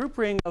recover the group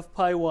ring of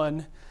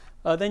pi1,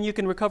 then you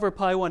can recover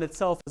pi1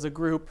 itself as a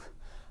group.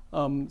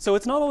 So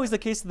it's not always the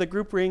case that the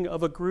group ring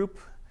of a group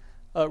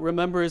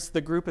remembers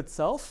the group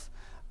itself,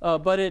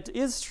 but it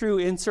is true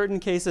in certain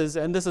cases,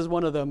 and this is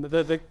one of them.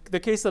 The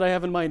case that I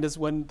have in mind is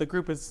when the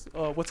group is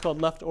what's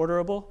called left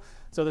orderable.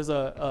 So there's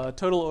a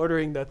total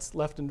ordering that's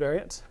left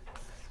invariant.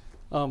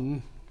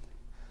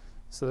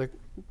 So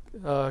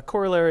the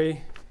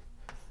corollary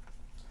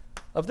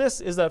of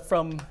this is that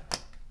from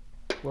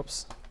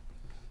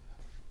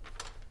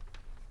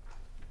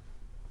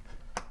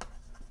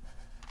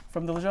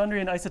the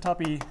Legendrian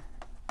isotopy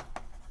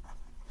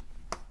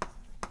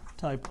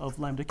type of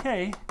lambda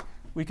k,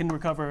 we can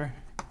recover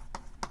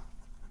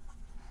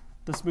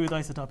the smooth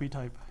isotopy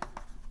type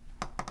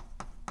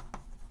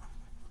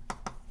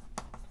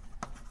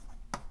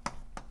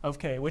of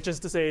k, which is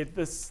to say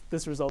this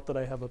result that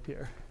I have up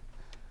here.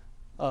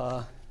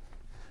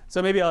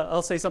 So maybe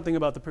I'll say something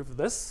about the proof of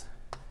this,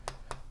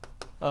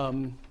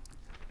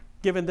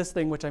 given this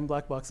thing which I'm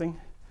blackboxing.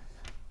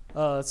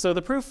 So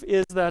the proof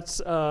is that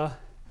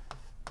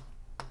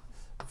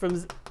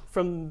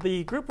from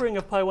the group ring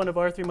of pi1 of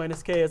R3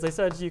 minus k, as I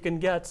said, you can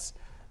get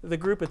the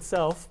group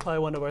itself,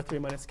 pi1 of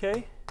R3 minus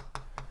k.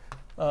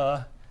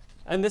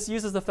 And this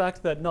uses the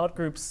fact that knot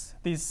groups,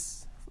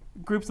 these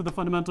groups of the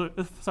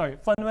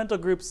fundamental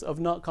groups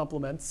of knot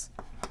complements,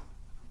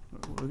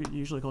 what we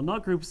usually call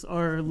knot groups,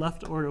 are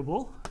left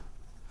orderable.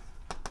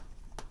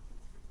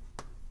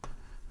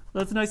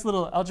 That's a nice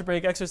little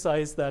algebraic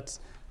exercise that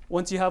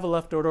once you have a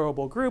left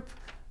orderable group,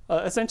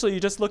 essentially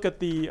you just look at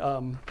the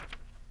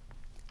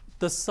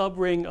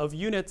subring of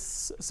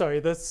units,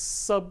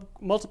 the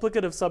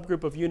multiplicative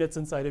subgroup of units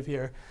inside of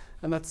here,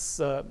 and that's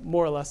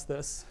more or less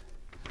this.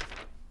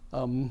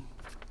 And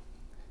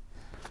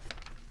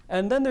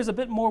then there's a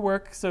bit more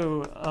work.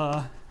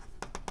 So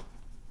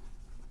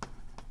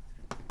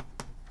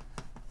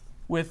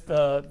with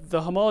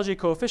the homology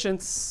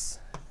coefficients,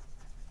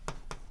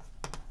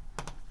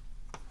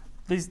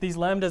 these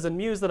lambdas and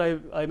mu's that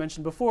I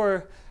mentioned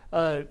before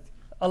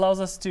allows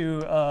us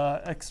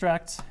to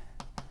extract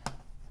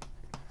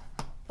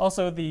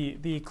also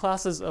the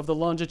classes of the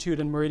longitude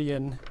and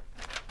meridian,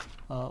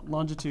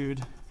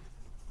 longitude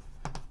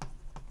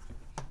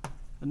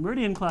and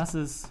meridian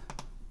classes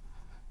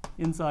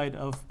inside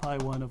of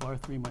pi1 of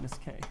R3 minus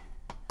k.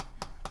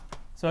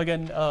 So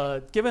again,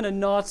 given a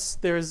knot,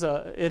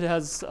 it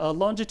has a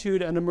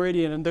longitude and a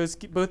meridian, and those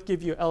both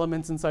give you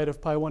elements inside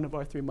of pi1 of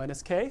R3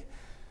 minus k.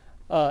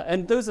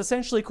 And those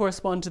essentially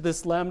correspond to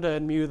this lambda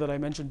and mu that I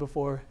mentioned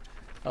before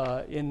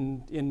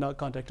in knot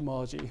contact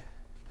homology.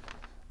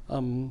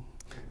 The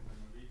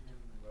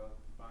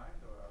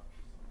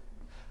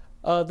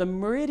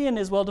meridian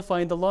is well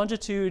defined. The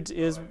longitude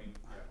is,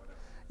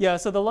 yeah.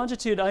 So the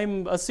longitude,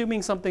 I'm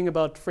assuming something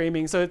about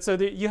framing. So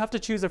you have to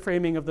choose a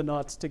framing of the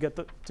knots to get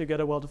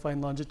a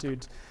well-defined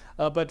longitude.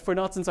 But for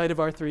knots inside of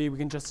R3, we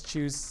can just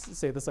choose,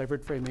 say, the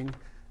Seifert framing.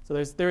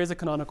 So there is a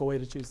canonical way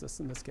to choose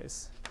this in this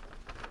case.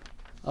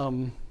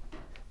 And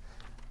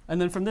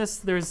then from this,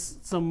 there's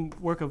some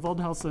work of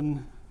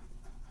Waldhausen,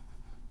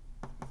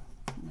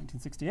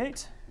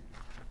 1968,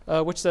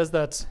 which says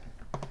that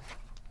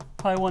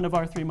pi1 of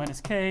R3 minus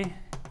k,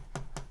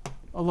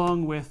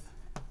 along with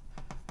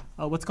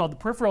what's called the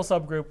peripheral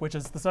subgroup, which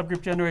is the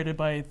subgroup generated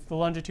by the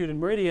longitude and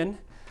meridian,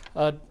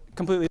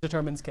 completely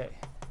determines k.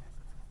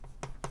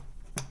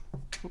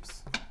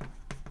 Oops.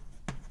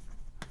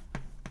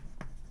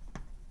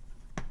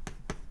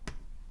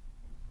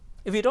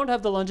 If you don't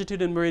have the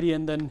longitude and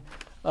meridian, then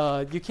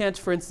you can't,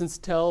 for instance,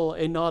 tell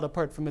a knot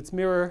apart from its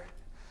mirror.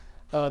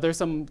 There's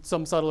some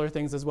subtler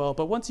things as well.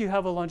 But once you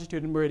have a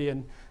longitude and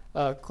meridian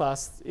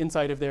class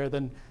inside of there,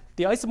 then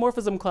the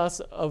isomorphism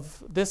class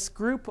of this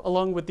group,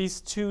 along with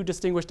these two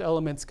distinguished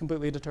elements,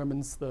 completely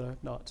determines the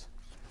knot.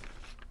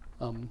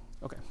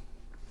 OK.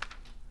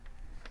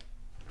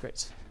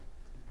 Great.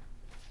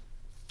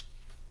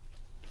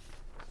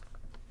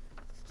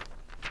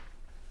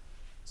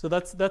 So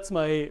that's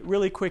my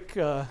really quick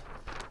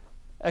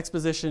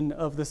exposition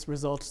of this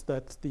result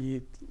that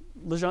the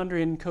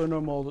Legendrian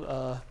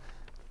conormal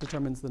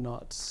determines the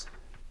knot.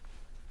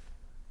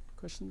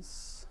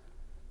 Questions?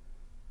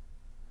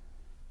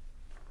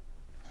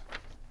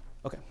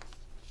 OK.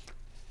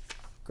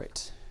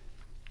 Great.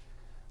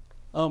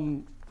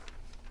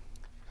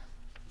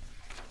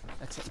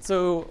 Excellent.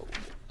 So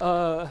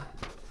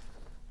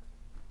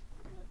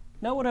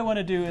now what I want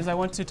to do is I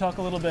want to talk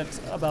a little bit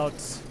about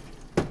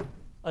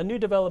a new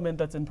development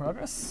that's in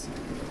progress.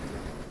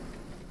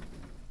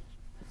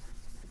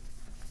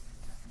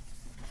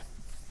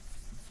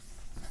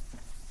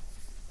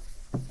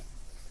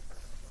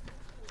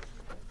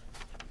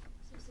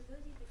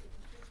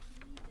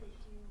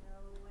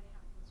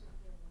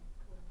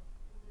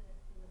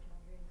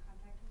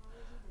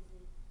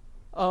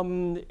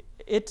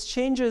 It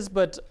changes,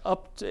 but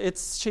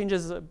it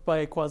changes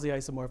by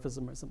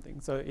quasi-isomorphism or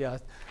something. So yeah,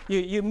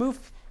 you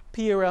move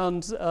p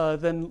around,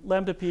 then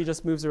lambda p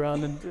just moves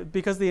around, and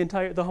because the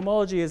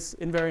homology is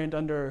invariant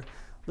under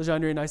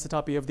Legendrian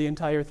isotopy of the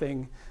entire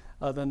thing,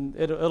 then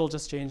it'll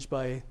just change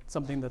by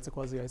something that's a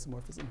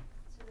quasi-isomorphism.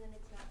 So then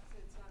it's not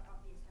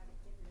obvious how to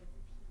get rid of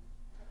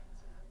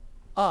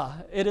the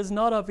p. It is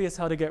not obvious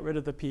how to get rid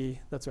of the p.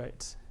 That's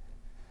right.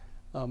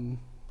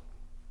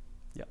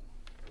 Yeah.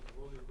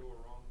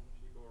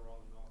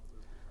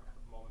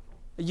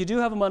 You do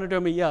have a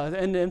monodromy, yeah,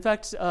 and in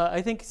fact,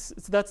 I think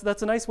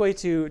that's a nice way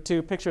to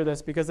picture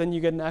this, because then you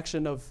get an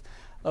action of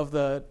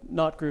the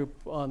knot group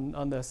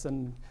on this,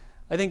 and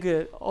I think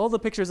all the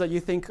pictures that you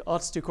think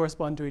ought to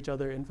correspond to each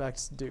other, in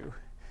fact, do,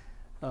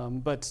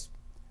 but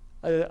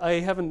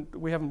we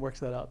haven't worked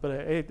that out, but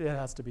it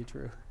has to be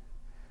true.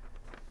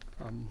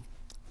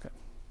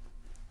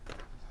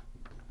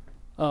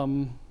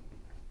 Okay.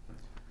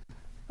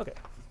 Okay.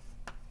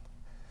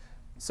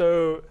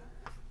 So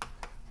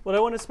what I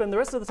want to spend the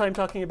rest of the time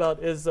talking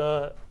about is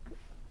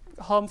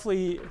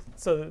Homfley,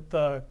 so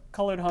the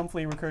colored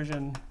Homfley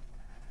recursion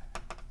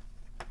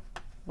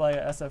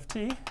via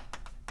SFT,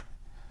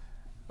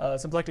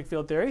 symplectic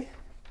field theory.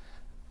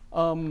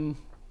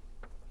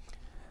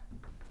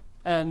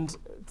 And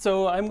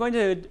so I'm going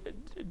to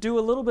do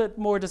a little bit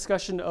more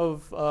discussion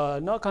of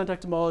knot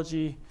contact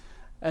homology,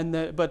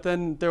 but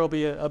then there will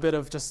be a bit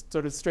of just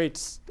sort of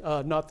straight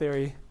knot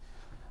theory.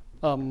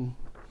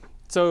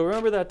 So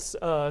remember that,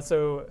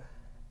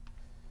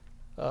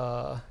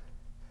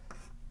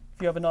 if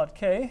you have a knot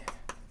K,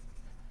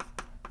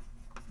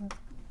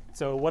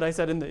 so what I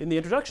said in the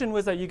introduction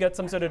was that you get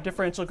some sort of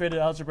differential graded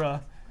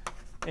algebra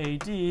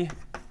AD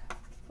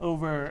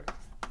over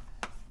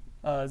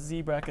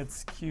Z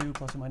brackets Q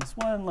plus or minus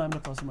 1, lambda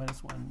plus or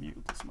minus 1, mu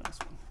plus or minus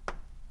 1.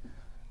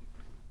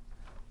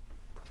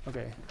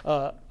 Okay.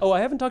 I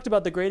haven't talked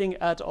about the grading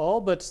at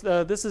all, but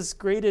this is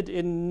graded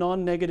in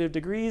non-negative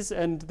degrees,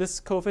 and this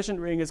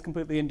coefficient ring is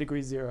completely in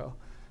degree 0.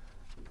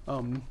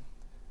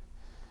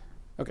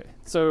 Okay,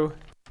 so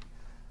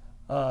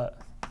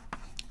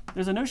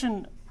there's a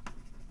notion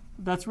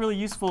that's really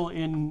useful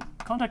in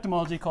contact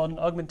homology called an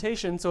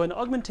augmentation. So an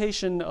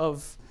augmentation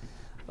of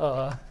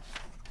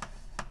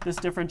this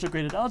differential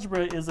graded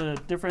algebra is a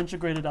differential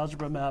graded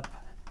algebra map.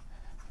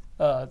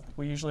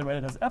 We usually write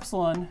it as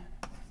epsilon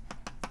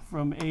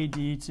from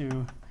AD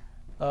to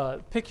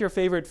pick your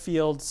favorite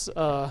fields.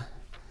 I'm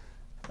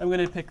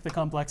going to pick the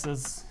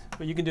complexes,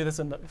 but you can do this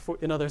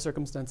in other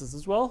circumstances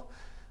as well.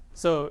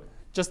 So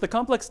just the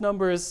complex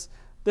numbers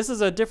this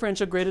is a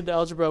differential graded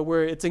algebra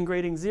where it's in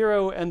grading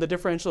 0 and the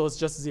differential is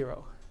just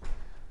 0.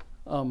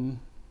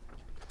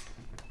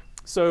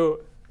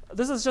 So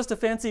this is just a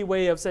fancy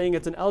way of saying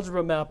it's an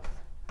algebra map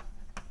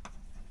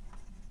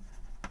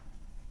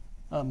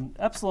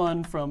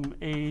epsilon from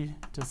A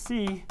to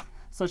C,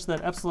 such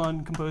that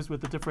epsilon composed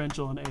with the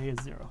differential in A is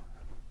 0.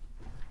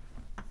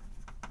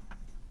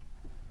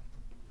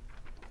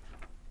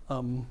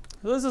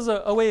 This is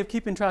a way of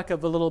keeping track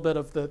of a little bit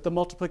of the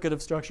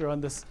multiplicative structure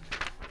on this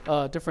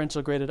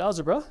differential graded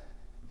algebra.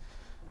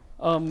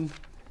 I've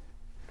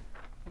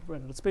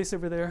run out of space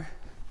over there.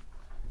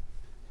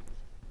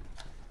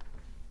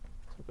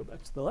 So go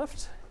back to the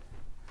left.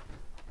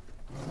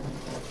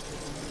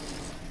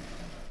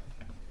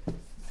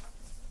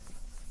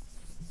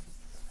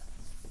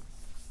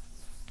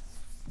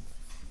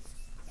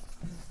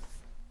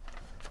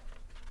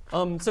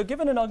 So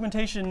given an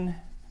augmentation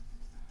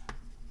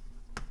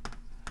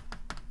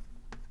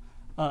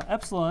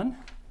epsilon,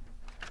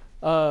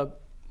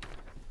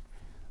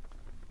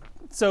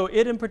 so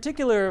it in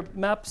particular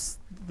maps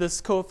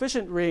this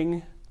coefficient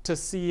ring to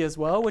C as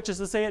well, which is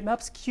to say it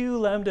maps Q,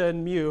 lambda,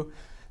 and mu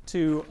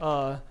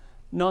to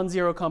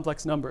non-zero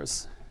complex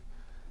numbers.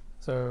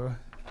 So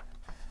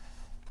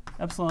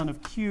epsilon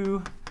of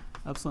Q,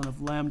 epsilon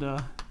of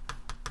lambda,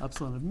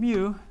 epsilon of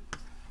mu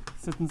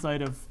sits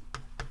inside of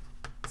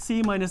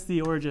C minus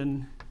the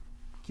origin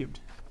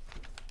cubed.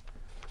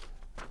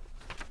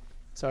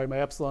 Sorry, my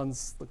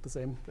epsilons look the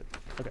same, but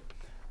okay.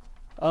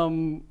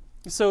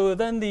 So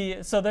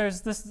there's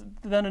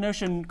a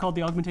notion called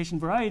the augmentation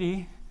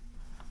variety.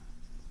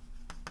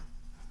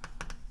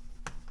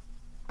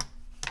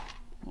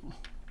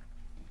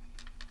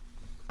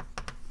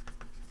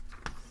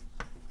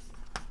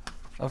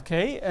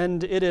 Okay,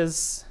 and it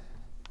is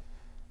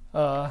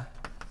the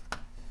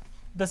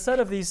set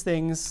of these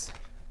things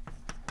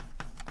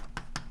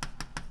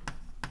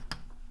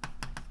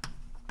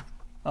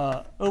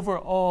over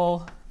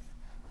all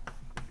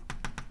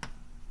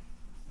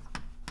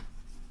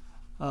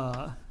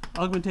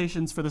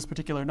augmentations for this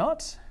particular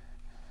knot.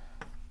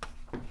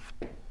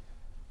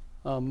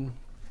 And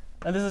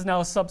this is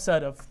now a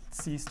subset of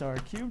C star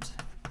cubed.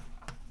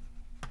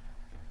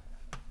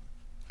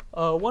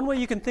 One way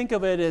you can think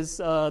of it is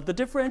the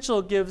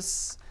differential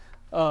gives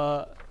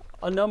a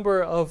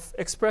number of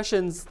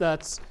expressions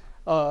that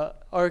are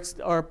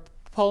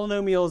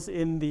polynomials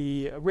in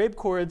the Rabe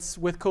chords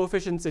with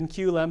coefficients in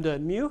Q, lambda,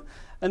 and mu.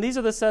 And these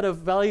are the set of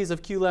values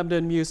of Q, lambda,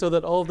 and mu so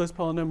that all of those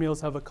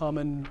polynomials have a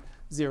common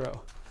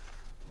 0.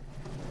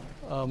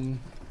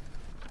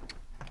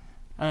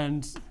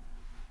 And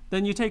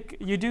then you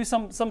do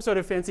some sort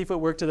of fancy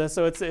footwork to this.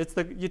 So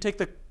you take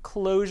the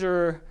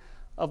closure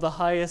of the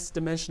highest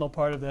dimensional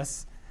part of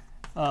this.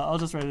 I'll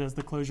just write it as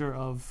the closure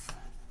of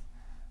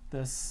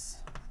this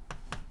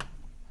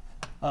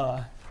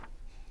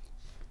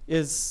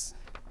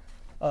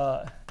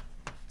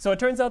so it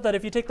turns out that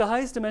if you take the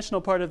highest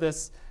dimensional part of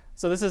this,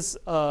 so this is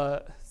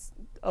a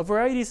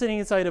variety sitting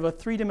inside of a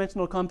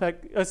three-dimensional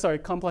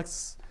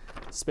complex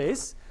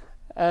space,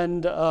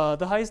 and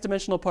the highest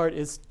dimensional part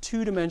is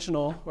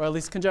two-dimensional, or at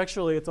least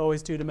conjecturally it's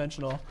always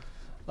two-dimensional.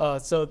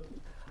 So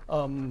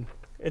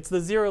it's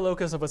the zero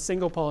locus of a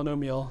single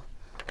polynomial.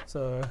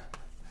 So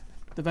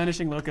the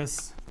vanishing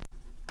locus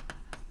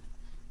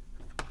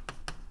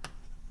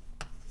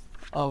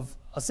of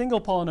a single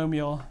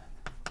polynomial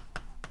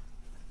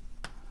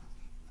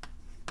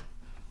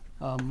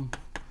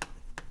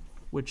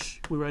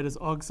which we write as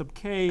aug sub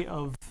k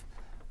of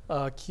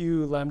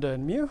q, lambda,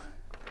 and mu.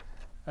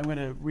 I'm going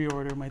to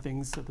reorder my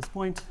things at this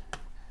point.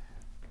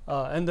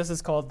 And this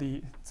is called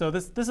so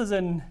this is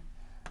a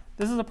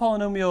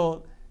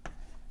polynomial,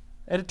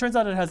 and it turns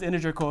out it has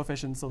integer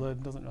coefficients, so that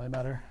it doesn't really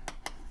matter.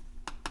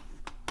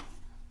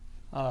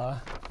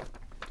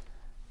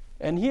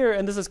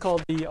 And this is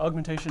called the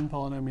augmentation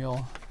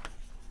polynomial.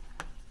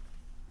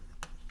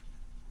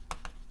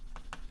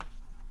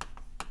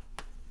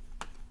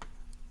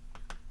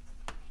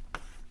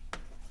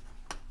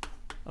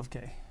 Of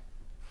k.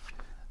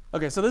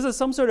 Okay, so this is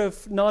some sort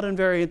of knot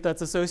invariant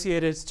that's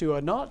associated to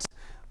a knot,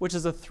 which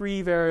is a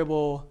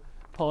three-variable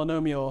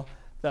polynomial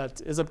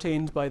that is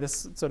obtained by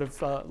this sort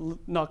of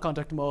knot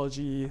contact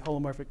homology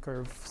holomorphic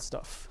curve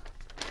stuff.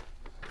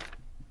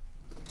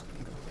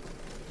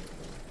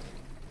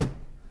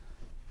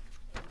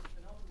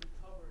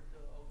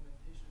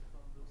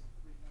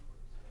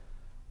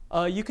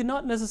 You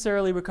cannot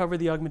necessarily recover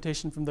the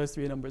augmentation from those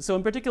three numbers. So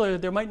in particular,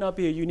 there might not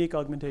be a unique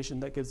augmentation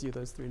that gives you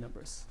those three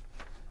numbers.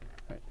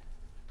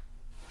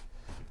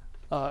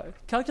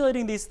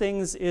 Calculating these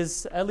things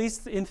is, at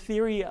least in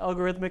theory,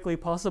 algorithmically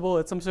possible.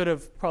 It's some sort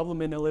of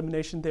problem in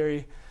elimination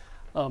theory.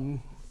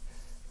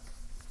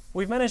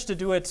 We've managed to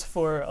do it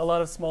for a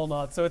lot of small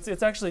knots, so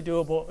it's actually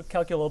doable,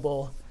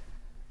 calculable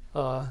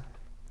to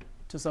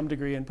some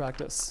degree in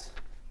practice.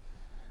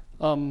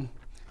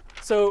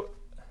 So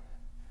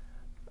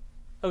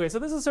this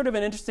is sort of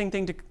an interesting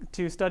thing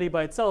to study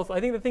by itself. I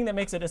think the thing that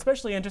makes it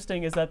especially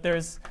interesting is that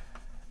there's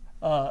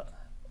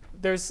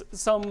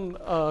some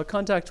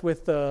contact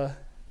with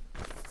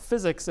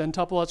physics and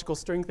topological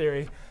string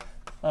theory.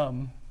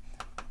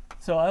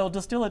 So I'll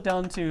distill it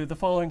down to the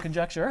following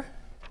conjecture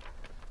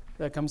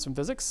that comes from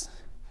physics.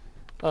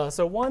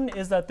 So one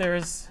is that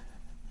there's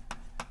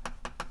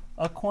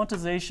a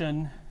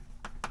quantization.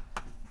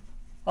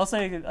 I'll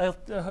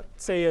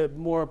say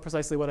more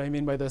precisely what I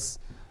mean by this,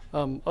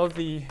 of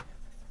the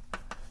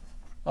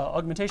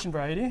augmentation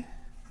variety.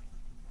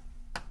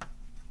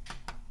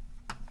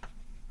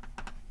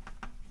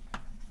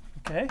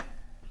 Okay.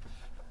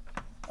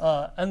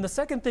 And the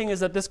second thing is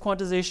that this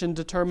quantization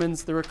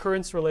determines the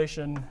recurrence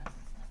relation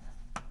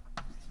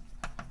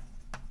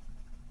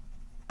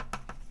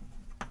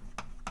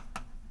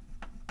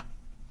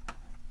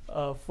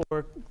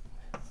for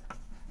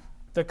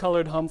the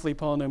colored Humfley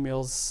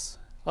polynomials.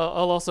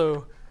 I'll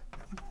also,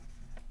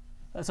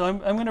 so I'm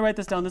going to write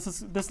this down.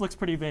 This looks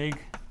pretty vague,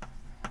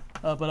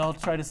 but I'll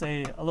try to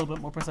say a little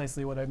bit more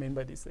precisely what I mean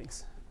by these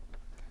things.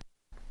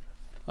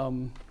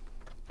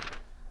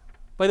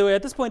 By the way,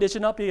 at this point, it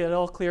should not be at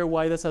all clear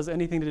why this has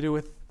anything to do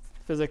with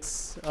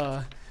physics.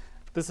 But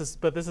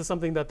this is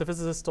something that the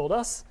physicists told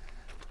us,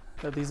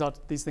 that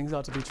these things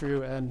ought to be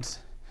true. And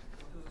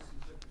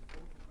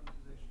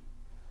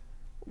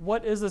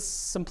what is a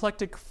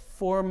symplectic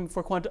form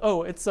for quantum?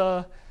 Oh, it's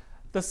so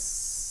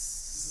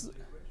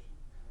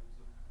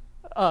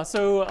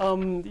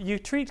you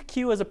treat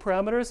Q as a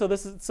parameter.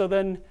 So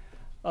then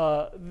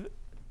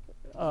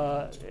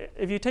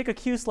if you take a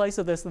Q slice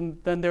of this,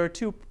 then there are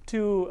two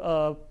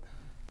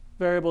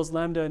variables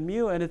lambda and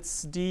mu, and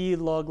it's d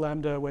log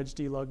lambda wedge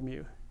d log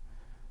mu.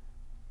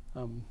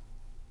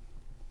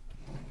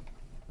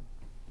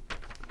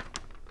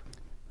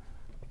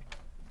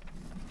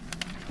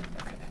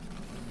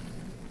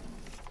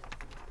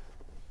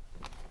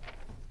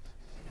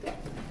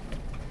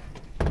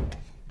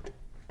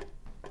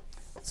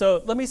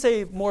 So let me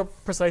say more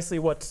precisely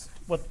what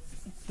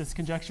this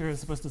conjecture is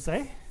supposed to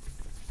say.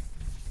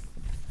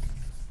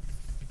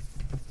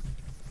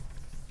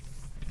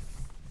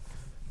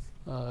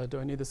 Do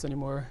I need this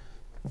anymore?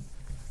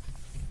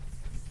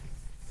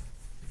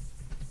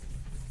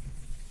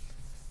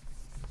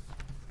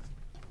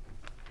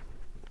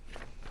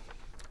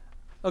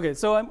 Okay,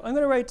 so I'm going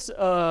to write,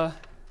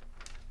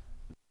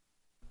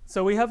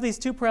 so we have these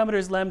two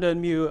parameters, lambda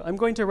and mu. I'm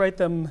going to write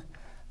them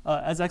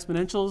as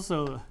exponentials.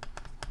 So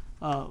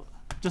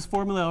just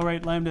formally, I'll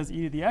write lambda as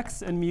e to the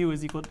x, and mu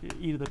is equal to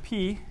e to the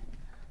p.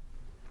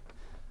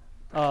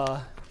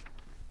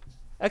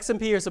 X and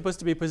p are supposed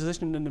to be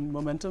positioned in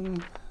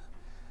momentum.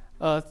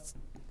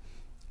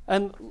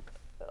 And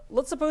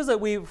let's suppose that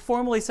we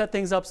formally set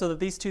things up so that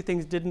these two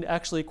things didn't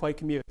actually quite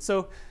commute.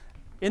 So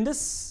in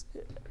this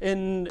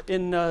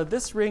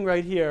this ring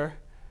right here,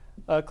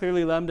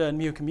 clearly lambda and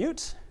mu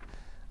commute.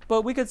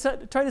 But we could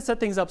try to set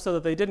things up so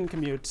that they didn't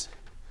commute.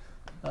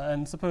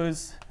 And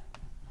suppose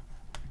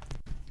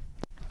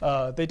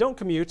they don't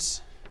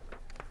commute.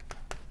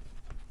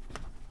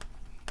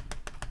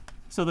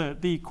 So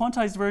the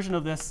quantized version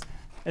of this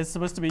is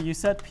supposed to be you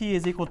set p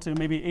is equal to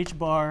maybe h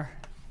bar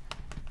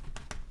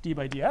d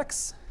by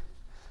dx.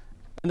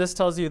 And this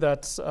tells you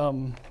that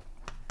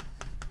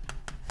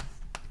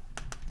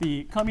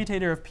the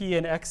commutator of p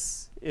and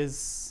x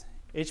is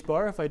h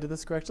bar, if I did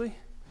this correctly.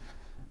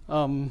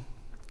 And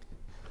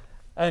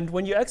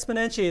when you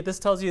exponentiate, this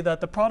tells you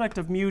that the product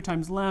of mu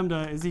times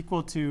lambda is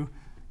equal to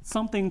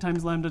something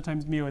times lambda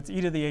times mu. It's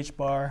e to the h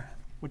bar,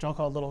 which I'll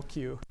call little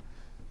q.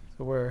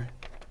 So where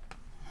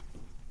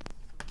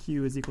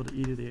q is equal to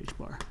e to the h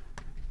bar.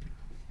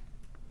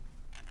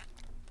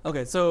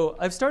 Okay, so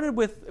I've started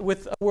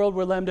with a world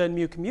where lambda and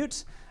mu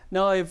commute.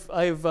 Now I've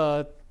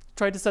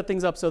tried to set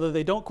things up so that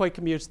they don't quite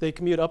commute. They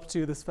commute up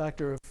to this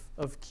factor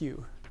of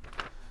q.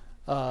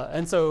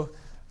 And so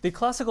the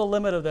classical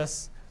limit of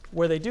this,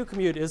 where they do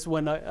commute, is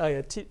when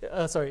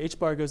h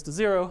bar goes to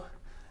 0,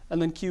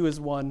 and then q is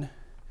 1,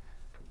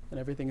 and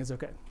everything is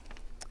OK.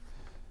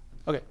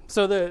 OK,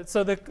 so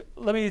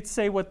let me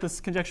say what this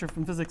conjecture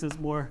from physics is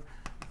more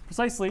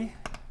precisely.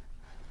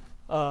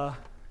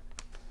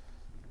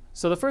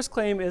 So the first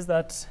claim is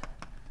that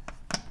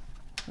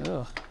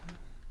the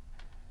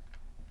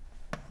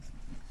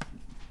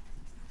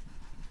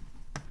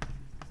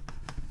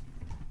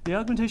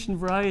augmentation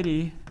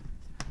variety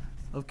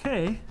of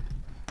K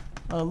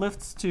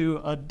lifts to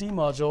a D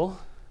module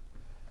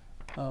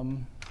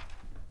and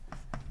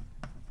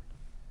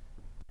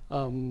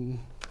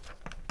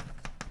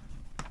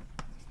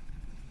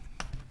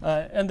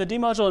the D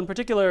module in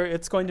particular,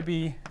 it's going to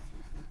be,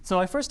 so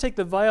I first take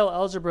the Weyl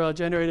algebra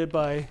generated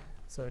by,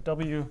 so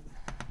W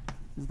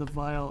is the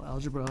Weyl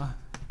algebra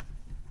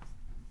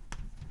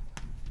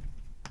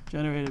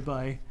generated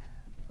by,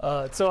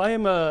 so I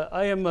am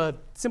a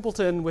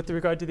simpleton with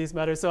regard to these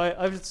matters, so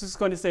I was just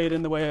going to say it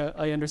in the way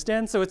I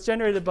understand. So it's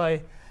generated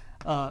by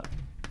 4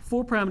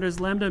 parameters,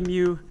 lambda,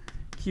 mu,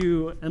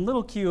 q, and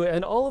little q,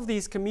 and all of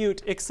these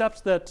commute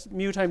except that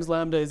mu times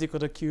lambda is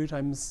equal to q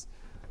times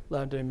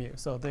lambda and mu.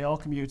 So they all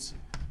commute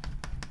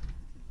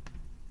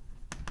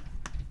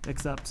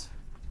except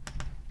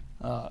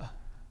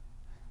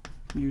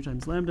mu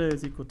times lambda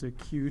is equal to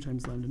q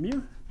times lambda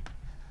mu.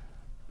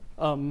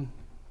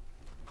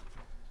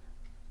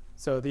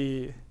 So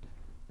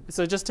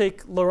just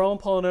take Laurent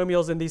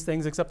polynomials in these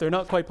things, except they're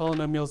not quite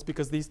polynomials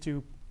because these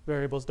two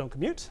variables don't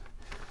commute.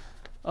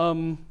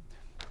 And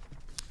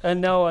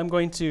now I'm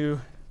going to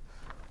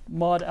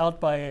mod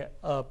out by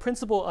a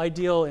principal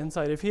ideal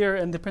inside of here,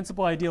 and the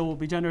principal ideal will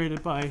be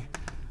generated by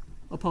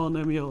a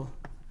polynomial.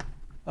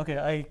 Okay,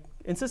 I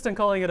insist on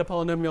calling it a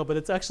polynomial, but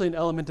it's actually an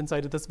element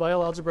inside of this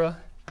Weyl algebra.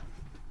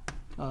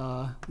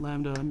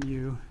 Lambda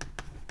mu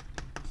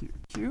q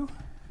q.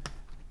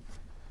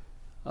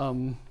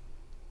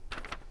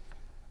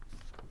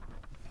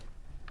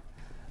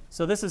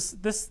 So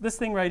this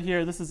thing right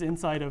here, this is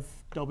inside of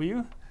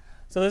W.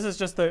 So this is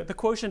just the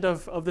quotient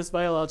of this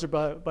Weyl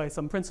algebra by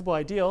some principal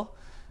ideal.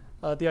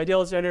 The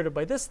ideal is generated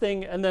by this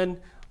thing, and then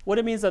what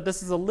it means that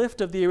this is a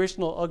lift of the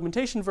original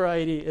augmentation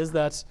variety is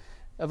that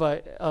if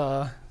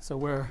I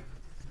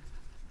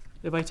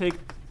take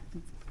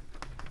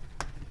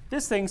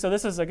this thing, so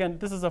this is again,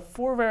 this is a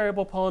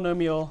 4-variable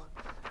polynomial,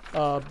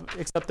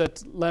 except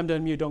that lambda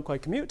and mu don't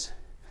quite commute.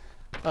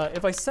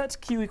 If I set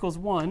q equals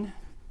 1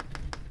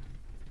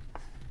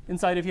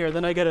 inside of here,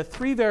 then I get a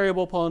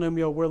 3-variable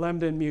polynomial where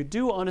lambda and mu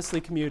do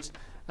honestly commute,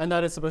 and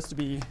that is supposed to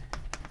be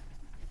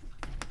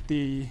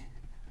the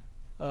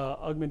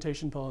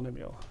augmentation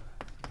polynomial.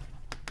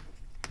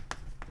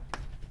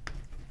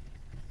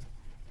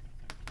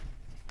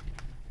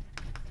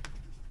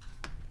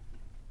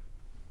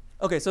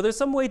 Okay, so there's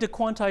some way to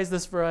quantize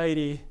this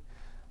variety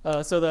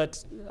so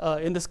that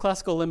in this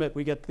classical limit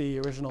we get the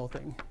original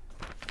thing.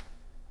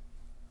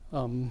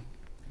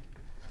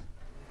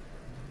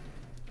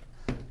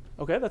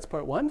 Okay, that's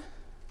part 1.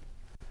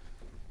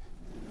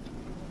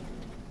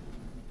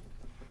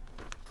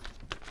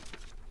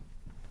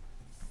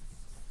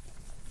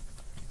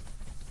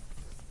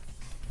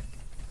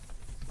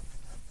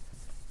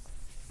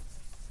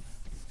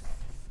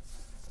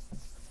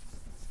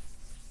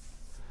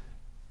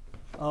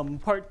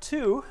 Part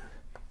 2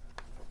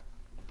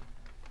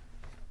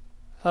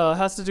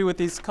 has to do with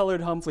these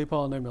colored Humphrey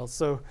polynomials.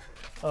 So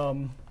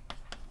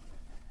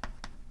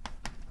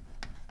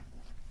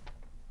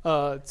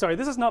sorry,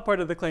 this is not part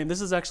of the claim.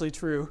 This is actually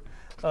true.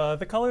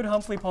 The colored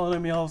Humphrey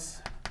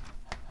polynomials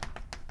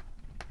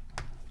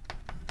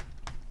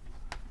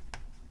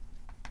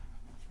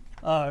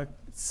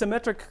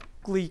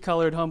symmetrically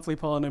colored Humphrey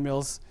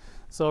polynomials.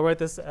 So I'll write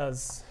this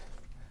as,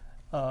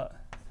 so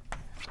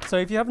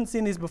if you haven't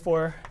seen these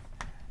before,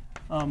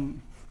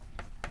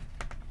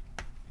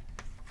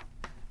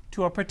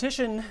 to a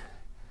partition,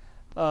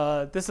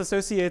 this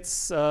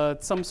associates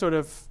some sort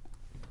of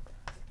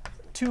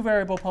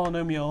 2-variable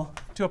polynomial.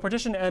 To a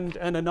partition and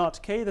a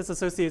not k, this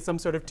associates some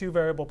sort of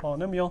 2-variable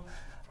polynomial.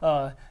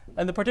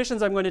 And the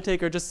partitions I'm going to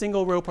take are just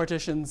single-row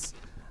partitions.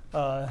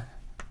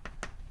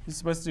 It's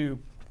supposed to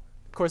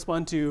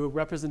correspond to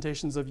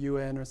representations of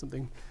un or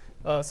something.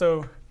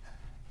 So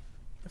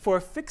for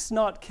a fixed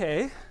not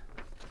k,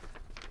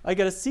 I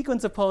get a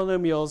sequence of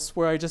polynomials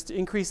where I just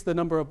increase the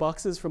number of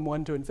boxes from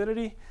 1 to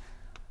infinity.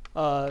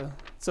 So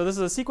this is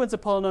a sequence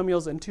of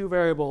polynomials in 2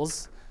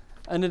 variables.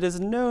 And it is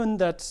known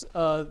that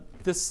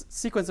this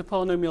sequence of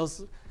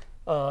polynomials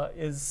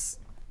is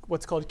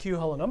what's called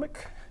Q-holonomic.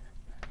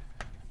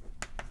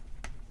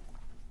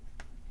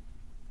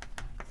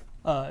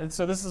 And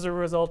so this is a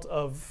result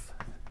of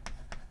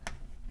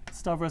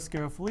Stavros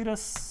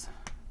Garofalidis,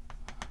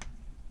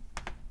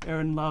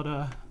 Aaron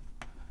Lauda,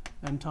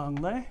 and Tong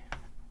Lei.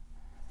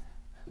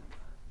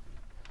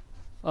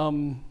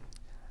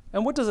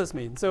 And what does this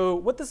mean? So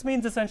what this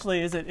means essentially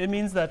is it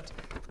means that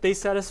they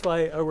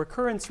satisfy a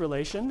recurrence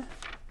relation.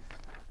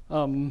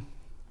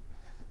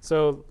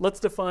 So let's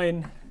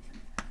define.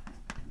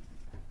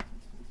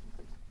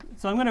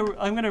 So I'm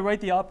going to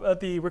write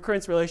the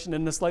recurrence relation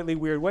in a slightly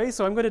weird way.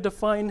 So I'm going to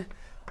define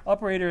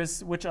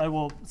operators, which I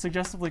will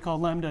suggestively call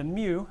lambda and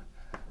mu,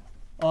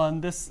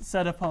 on this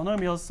set of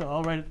polynomials. So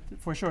I'll write it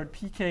for short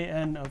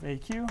pkn of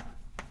aq.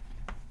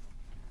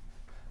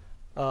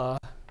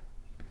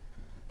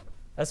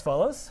 As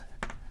follows.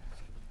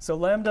 So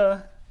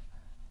lambda,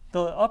 the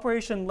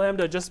operation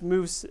lambda just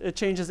moves, it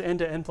changes n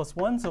to n plus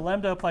 1. So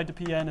lambda applied to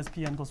pn is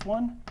pn plus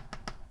 1.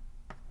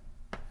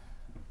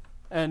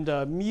 And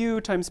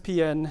mu times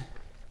pn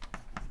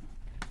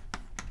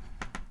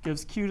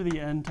gives q to the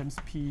n times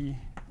pn.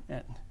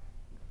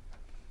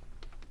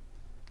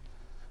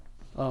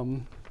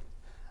 And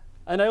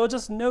I will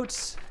just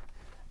note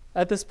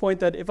at this point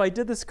that if I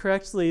did this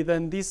correctly,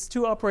 then these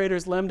two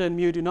operators, lambda and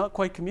mu, do not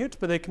quite commute,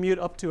 but they commute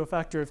up to a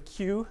factor of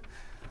q.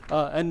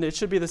 And it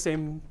should be the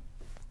same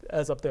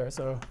as up there.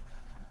 So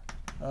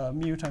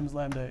mu times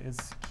lambda is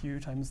q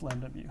times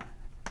lambda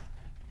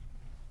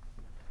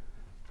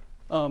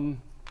mu.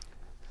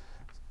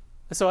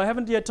 So I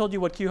haven't yet told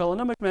you what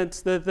Q-holonomic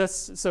meant.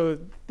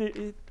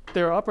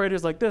 There are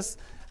operators like this.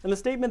 And the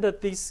statement that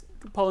these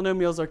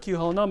polynomials are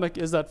Q-holonomic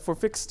is that for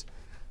fixed,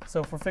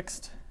 so for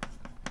fixed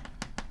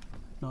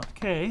not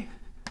k,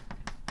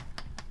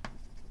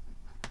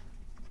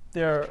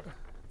 there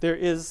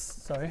is,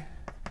 sorry.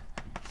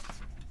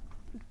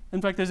 In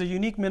fact, there's a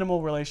unique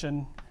minimal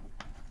relation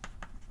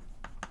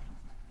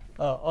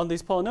on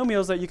these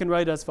polynomials that you can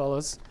write as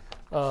follows.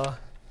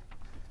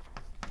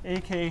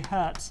 AK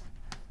hat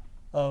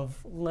of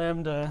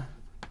lambda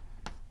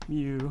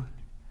mu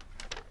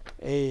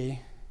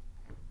a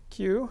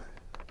q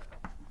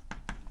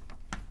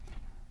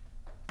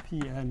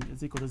Pn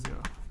is equal to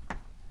 0.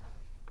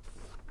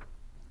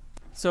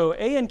 So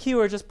a and q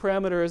are just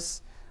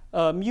parameters.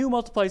 Mu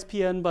multiplies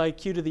Pn by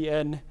q to the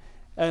n,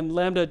 and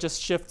lambda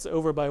just shifts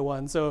over by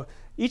 1. So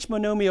each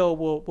monomial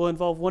will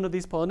involve one of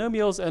these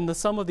polynomials, and the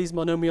sum of these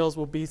monomials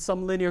will be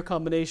some linear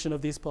combination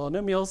of these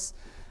polynomials.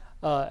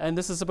 And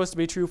this is supposed to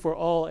be true for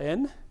all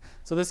n.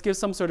 So this gives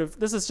some sort of,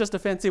 this is just a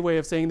fancy way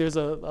of saying there's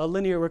a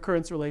linear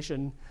recurrence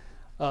relation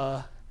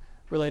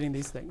relating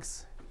these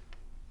things.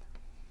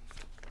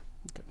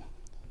 Okay.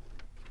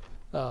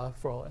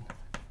 For all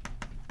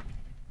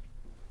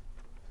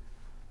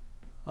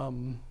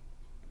n.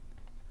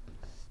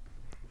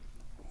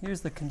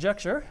 Here's the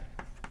conjecture.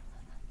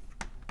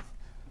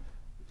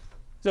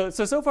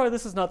 So far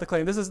this is not the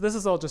claim. This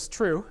is all just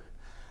true.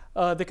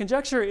 The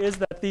conjecture is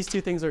that these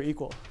two things are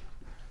equal.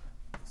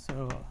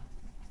 So,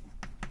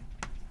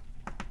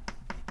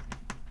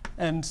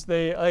 and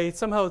I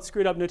somehow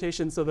screwed up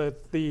notation so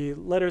that the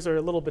letters are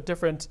a little bit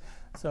different.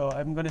 So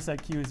I'm going to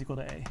set q is equal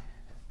to a.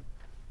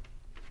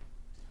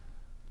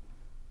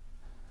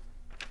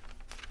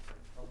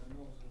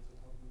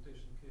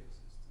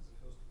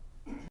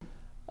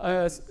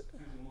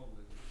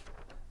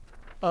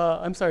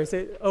 I'm sorry.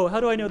 How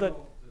do I know that?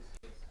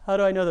 How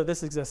do I know that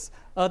this exists?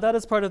 That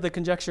is part of the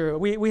conjecture.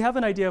 We have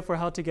an idea for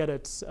how to get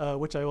it,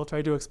 which I will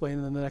try to explain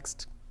in the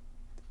next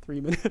 3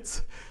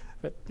 minutes.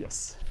 But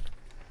yes.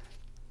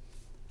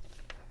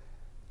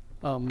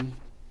 Okay.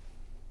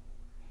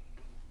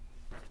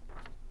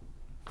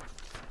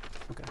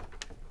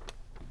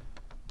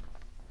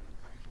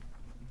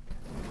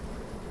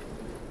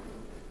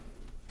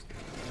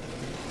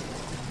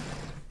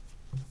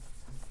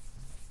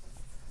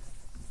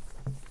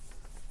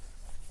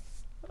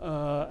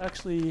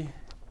 Actually,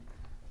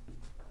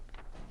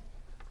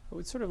 I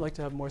would sort of like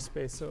to have more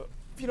space. So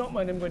if you don't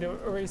mind, I'm going to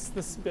erase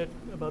this bit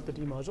about the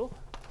D module.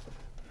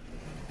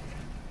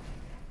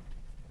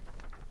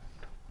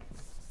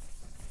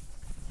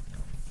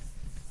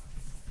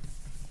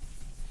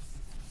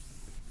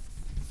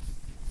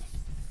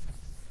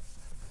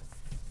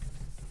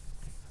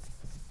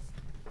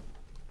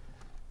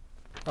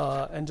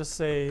 And just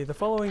say the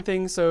following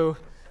thing. So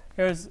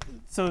here's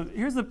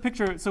the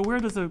picture. So where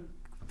does the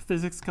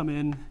physics come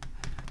in?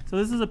 So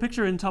this is a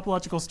picture in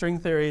topological string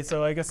theory.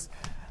 So I guess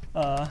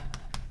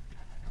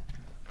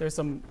there's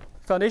some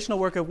foundational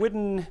work of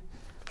Witten.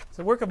 It's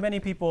a work of many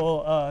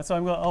people.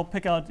 So I'll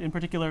pick out in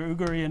particular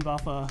Uguri and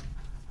Vafa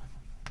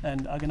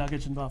and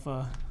Aganagic and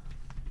Vafa.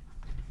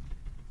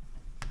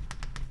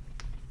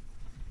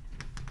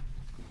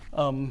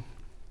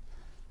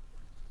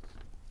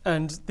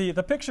 And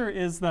the picture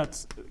is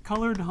that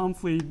colored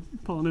Homfley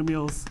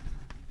polynomials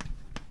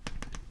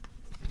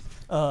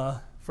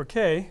for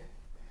k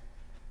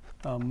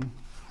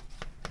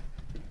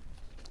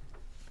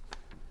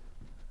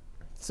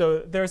so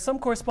there's some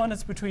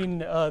correspondence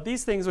between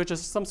these things, which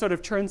is some sort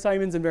of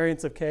Chern-Simons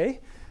invariance of k,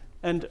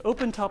 and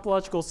open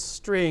topological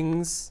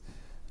strings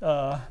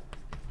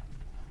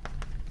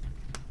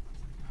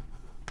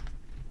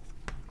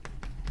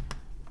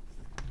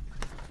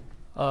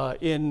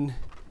in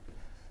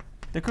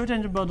the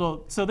cotangent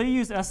bundle. So they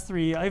use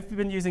S3. I've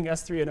been using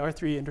S3 and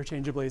R3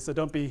 interchangeably, so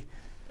don't be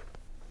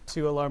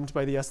too alarmed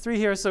by the S3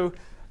 here. So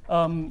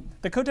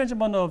the cotangent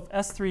bundle of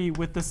S3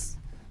 with this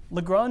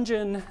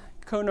Lagrangian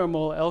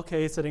conormal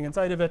LK sitting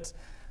inside of it,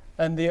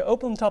 and the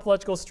open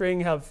topological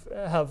string have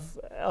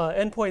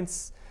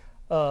endpoints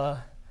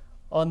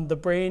on the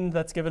brane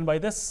that's given by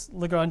this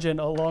Lagrangian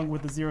along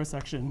with the zero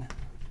section.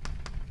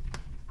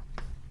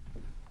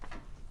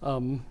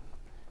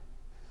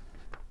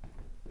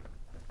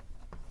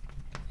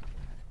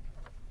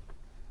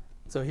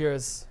 So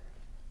here's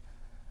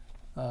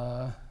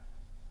so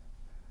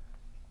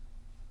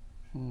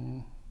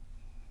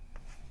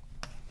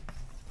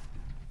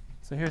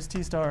here's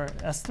T star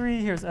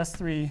S3, here's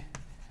S3,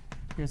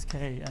 here's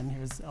K, and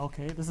here's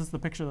LK. This is the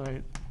picture that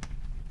I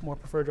more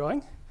prefer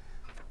drawing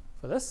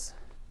for this.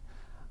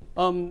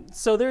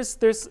 So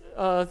there's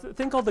a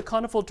thing called the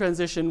conifold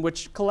transition,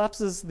 which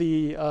collapses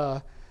the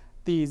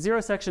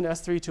zero section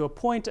S3 to a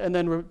point and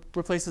then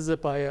replaces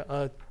it by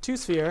a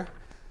two-sphere.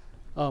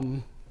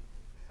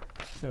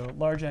 So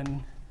large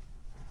N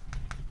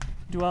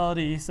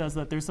duality says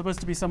that there's supposed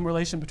to be some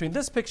relation between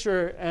this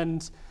picture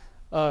and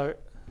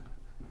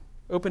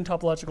open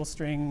topological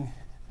string.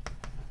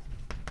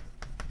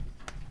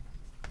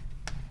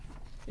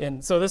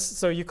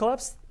 So you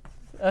collapse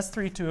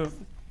S3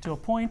 to a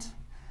point,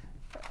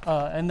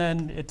 and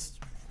then it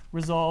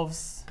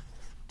resolves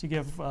to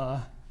give.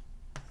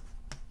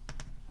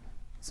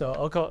 So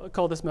I'll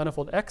call this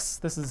manifold X.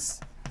 This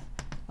is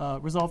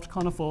resolved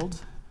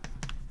conifold.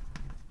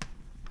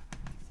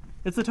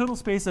 It's the total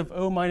space of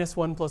O minus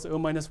 1 plus O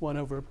minus 1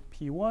 over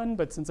P1,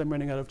 but since I'm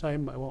running out of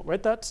time, I won't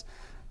write that.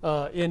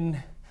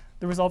 In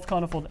the resolved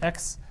conifold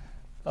X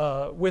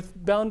with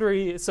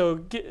boundary,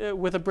 so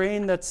with a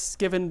brane that's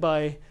given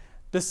by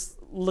this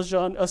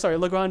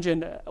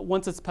Lagrangian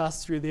once it's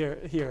passed through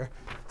here.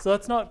 So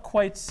that's not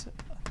quite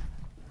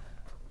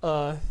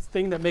a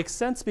thing that makes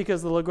sense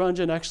because the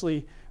Lagrangian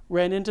actually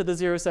ran into the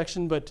zero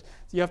section, but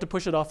you have to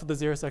push it off of the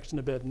zero section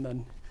a bit, and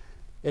then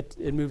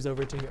it moves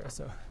over to here.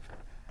 So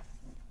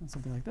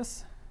something like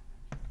this.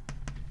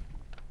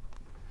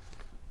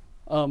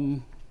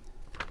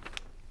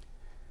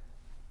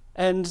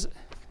 And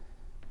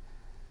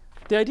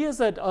the idea is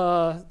that,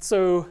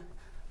 so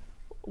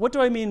what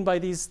do I mean by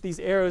these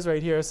arrows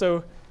right here?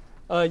 So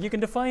you can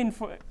define,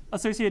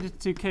 associated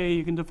to k,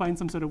 you can define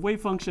some sort of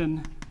wave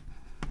function,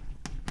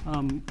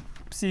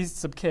 c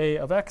sub k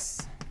of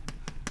x,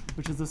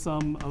 which is the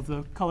sum of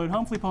the colored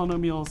Humphrey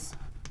polynomials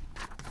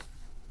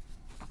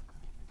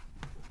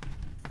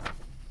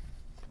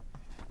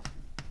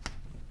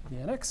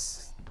and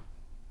x.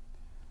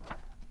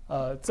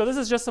 So this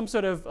is just some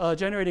sort of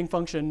generating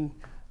function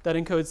that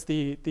encodes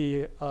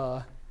the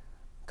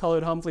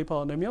colored Humphrey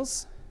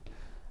polynomials.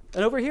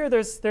 And over here,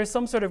 there's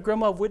some sort of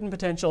Gromov-Witten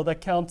potential that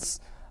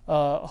counts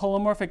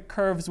holomorphic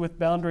curves with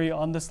boundary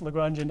on this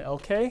Lagrangian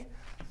LK.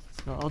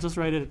 So I'll just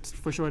write it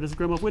for short as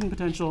Gromov-Witten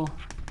potential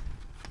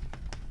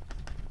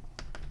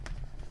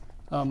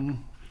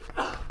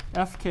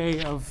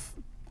fk of.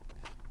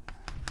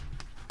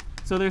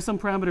 So there's some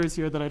parameters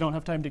here that I don't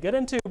have time to get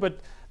into, but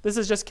this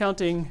is just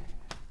counting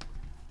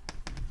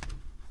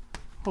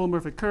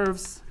holomorphic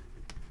curves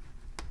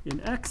in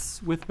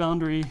X with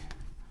boundary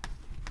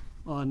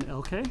on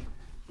LK.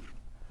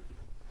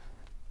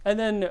 And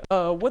then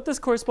what this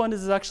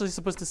correspondence is actually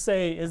supposed to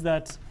say is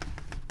that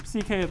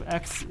ck of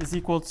x is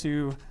equal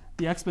to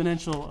the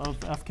exponential of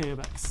fk of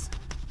x.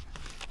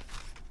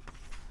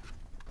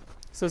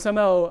 So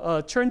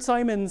somehow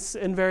Chern-Simons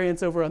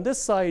invariants over on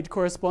this side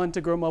correspond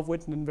to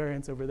Gromov-Witten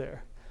invariants over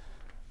there.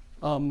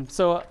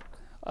 So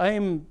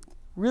I'm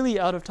really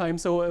out of time.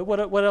 So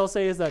what I'll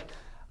say is that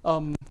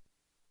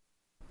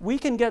we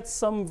can get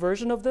some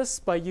version of this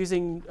by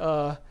using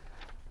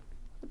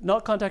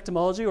not contact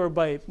homology, or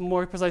by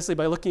more precisely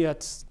by looking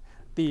at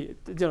the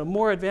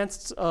more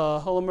advanced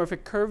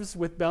holomorphic curves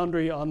with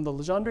boundary on the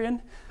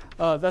Legendrian.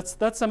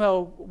 That's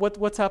somehow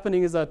what's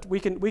happening is that we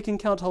can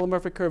count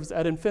holomorphic curves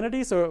at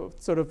infinity, so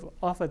sort of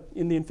off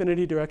in the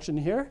infinity direction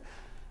here,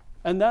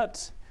 and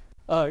that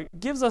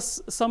gives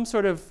us some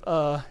sort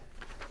of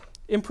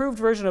improved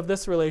version of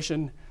this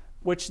relation,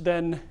 which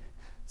then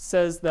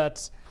says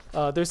that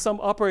there's some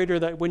operator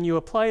that when you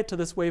apply it to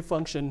this wave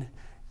function,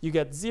 you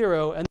get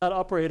 0, and that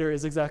operator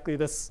is exactly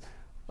this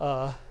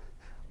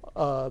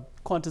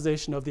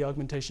quantization of the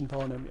augmentation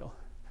polynomial.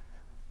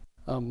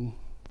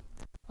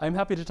 I'm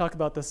happy to talk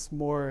about this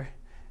more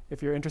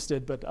if you're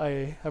interested, but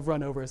I have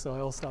run over, so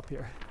I will stop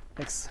here.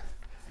 Thanks.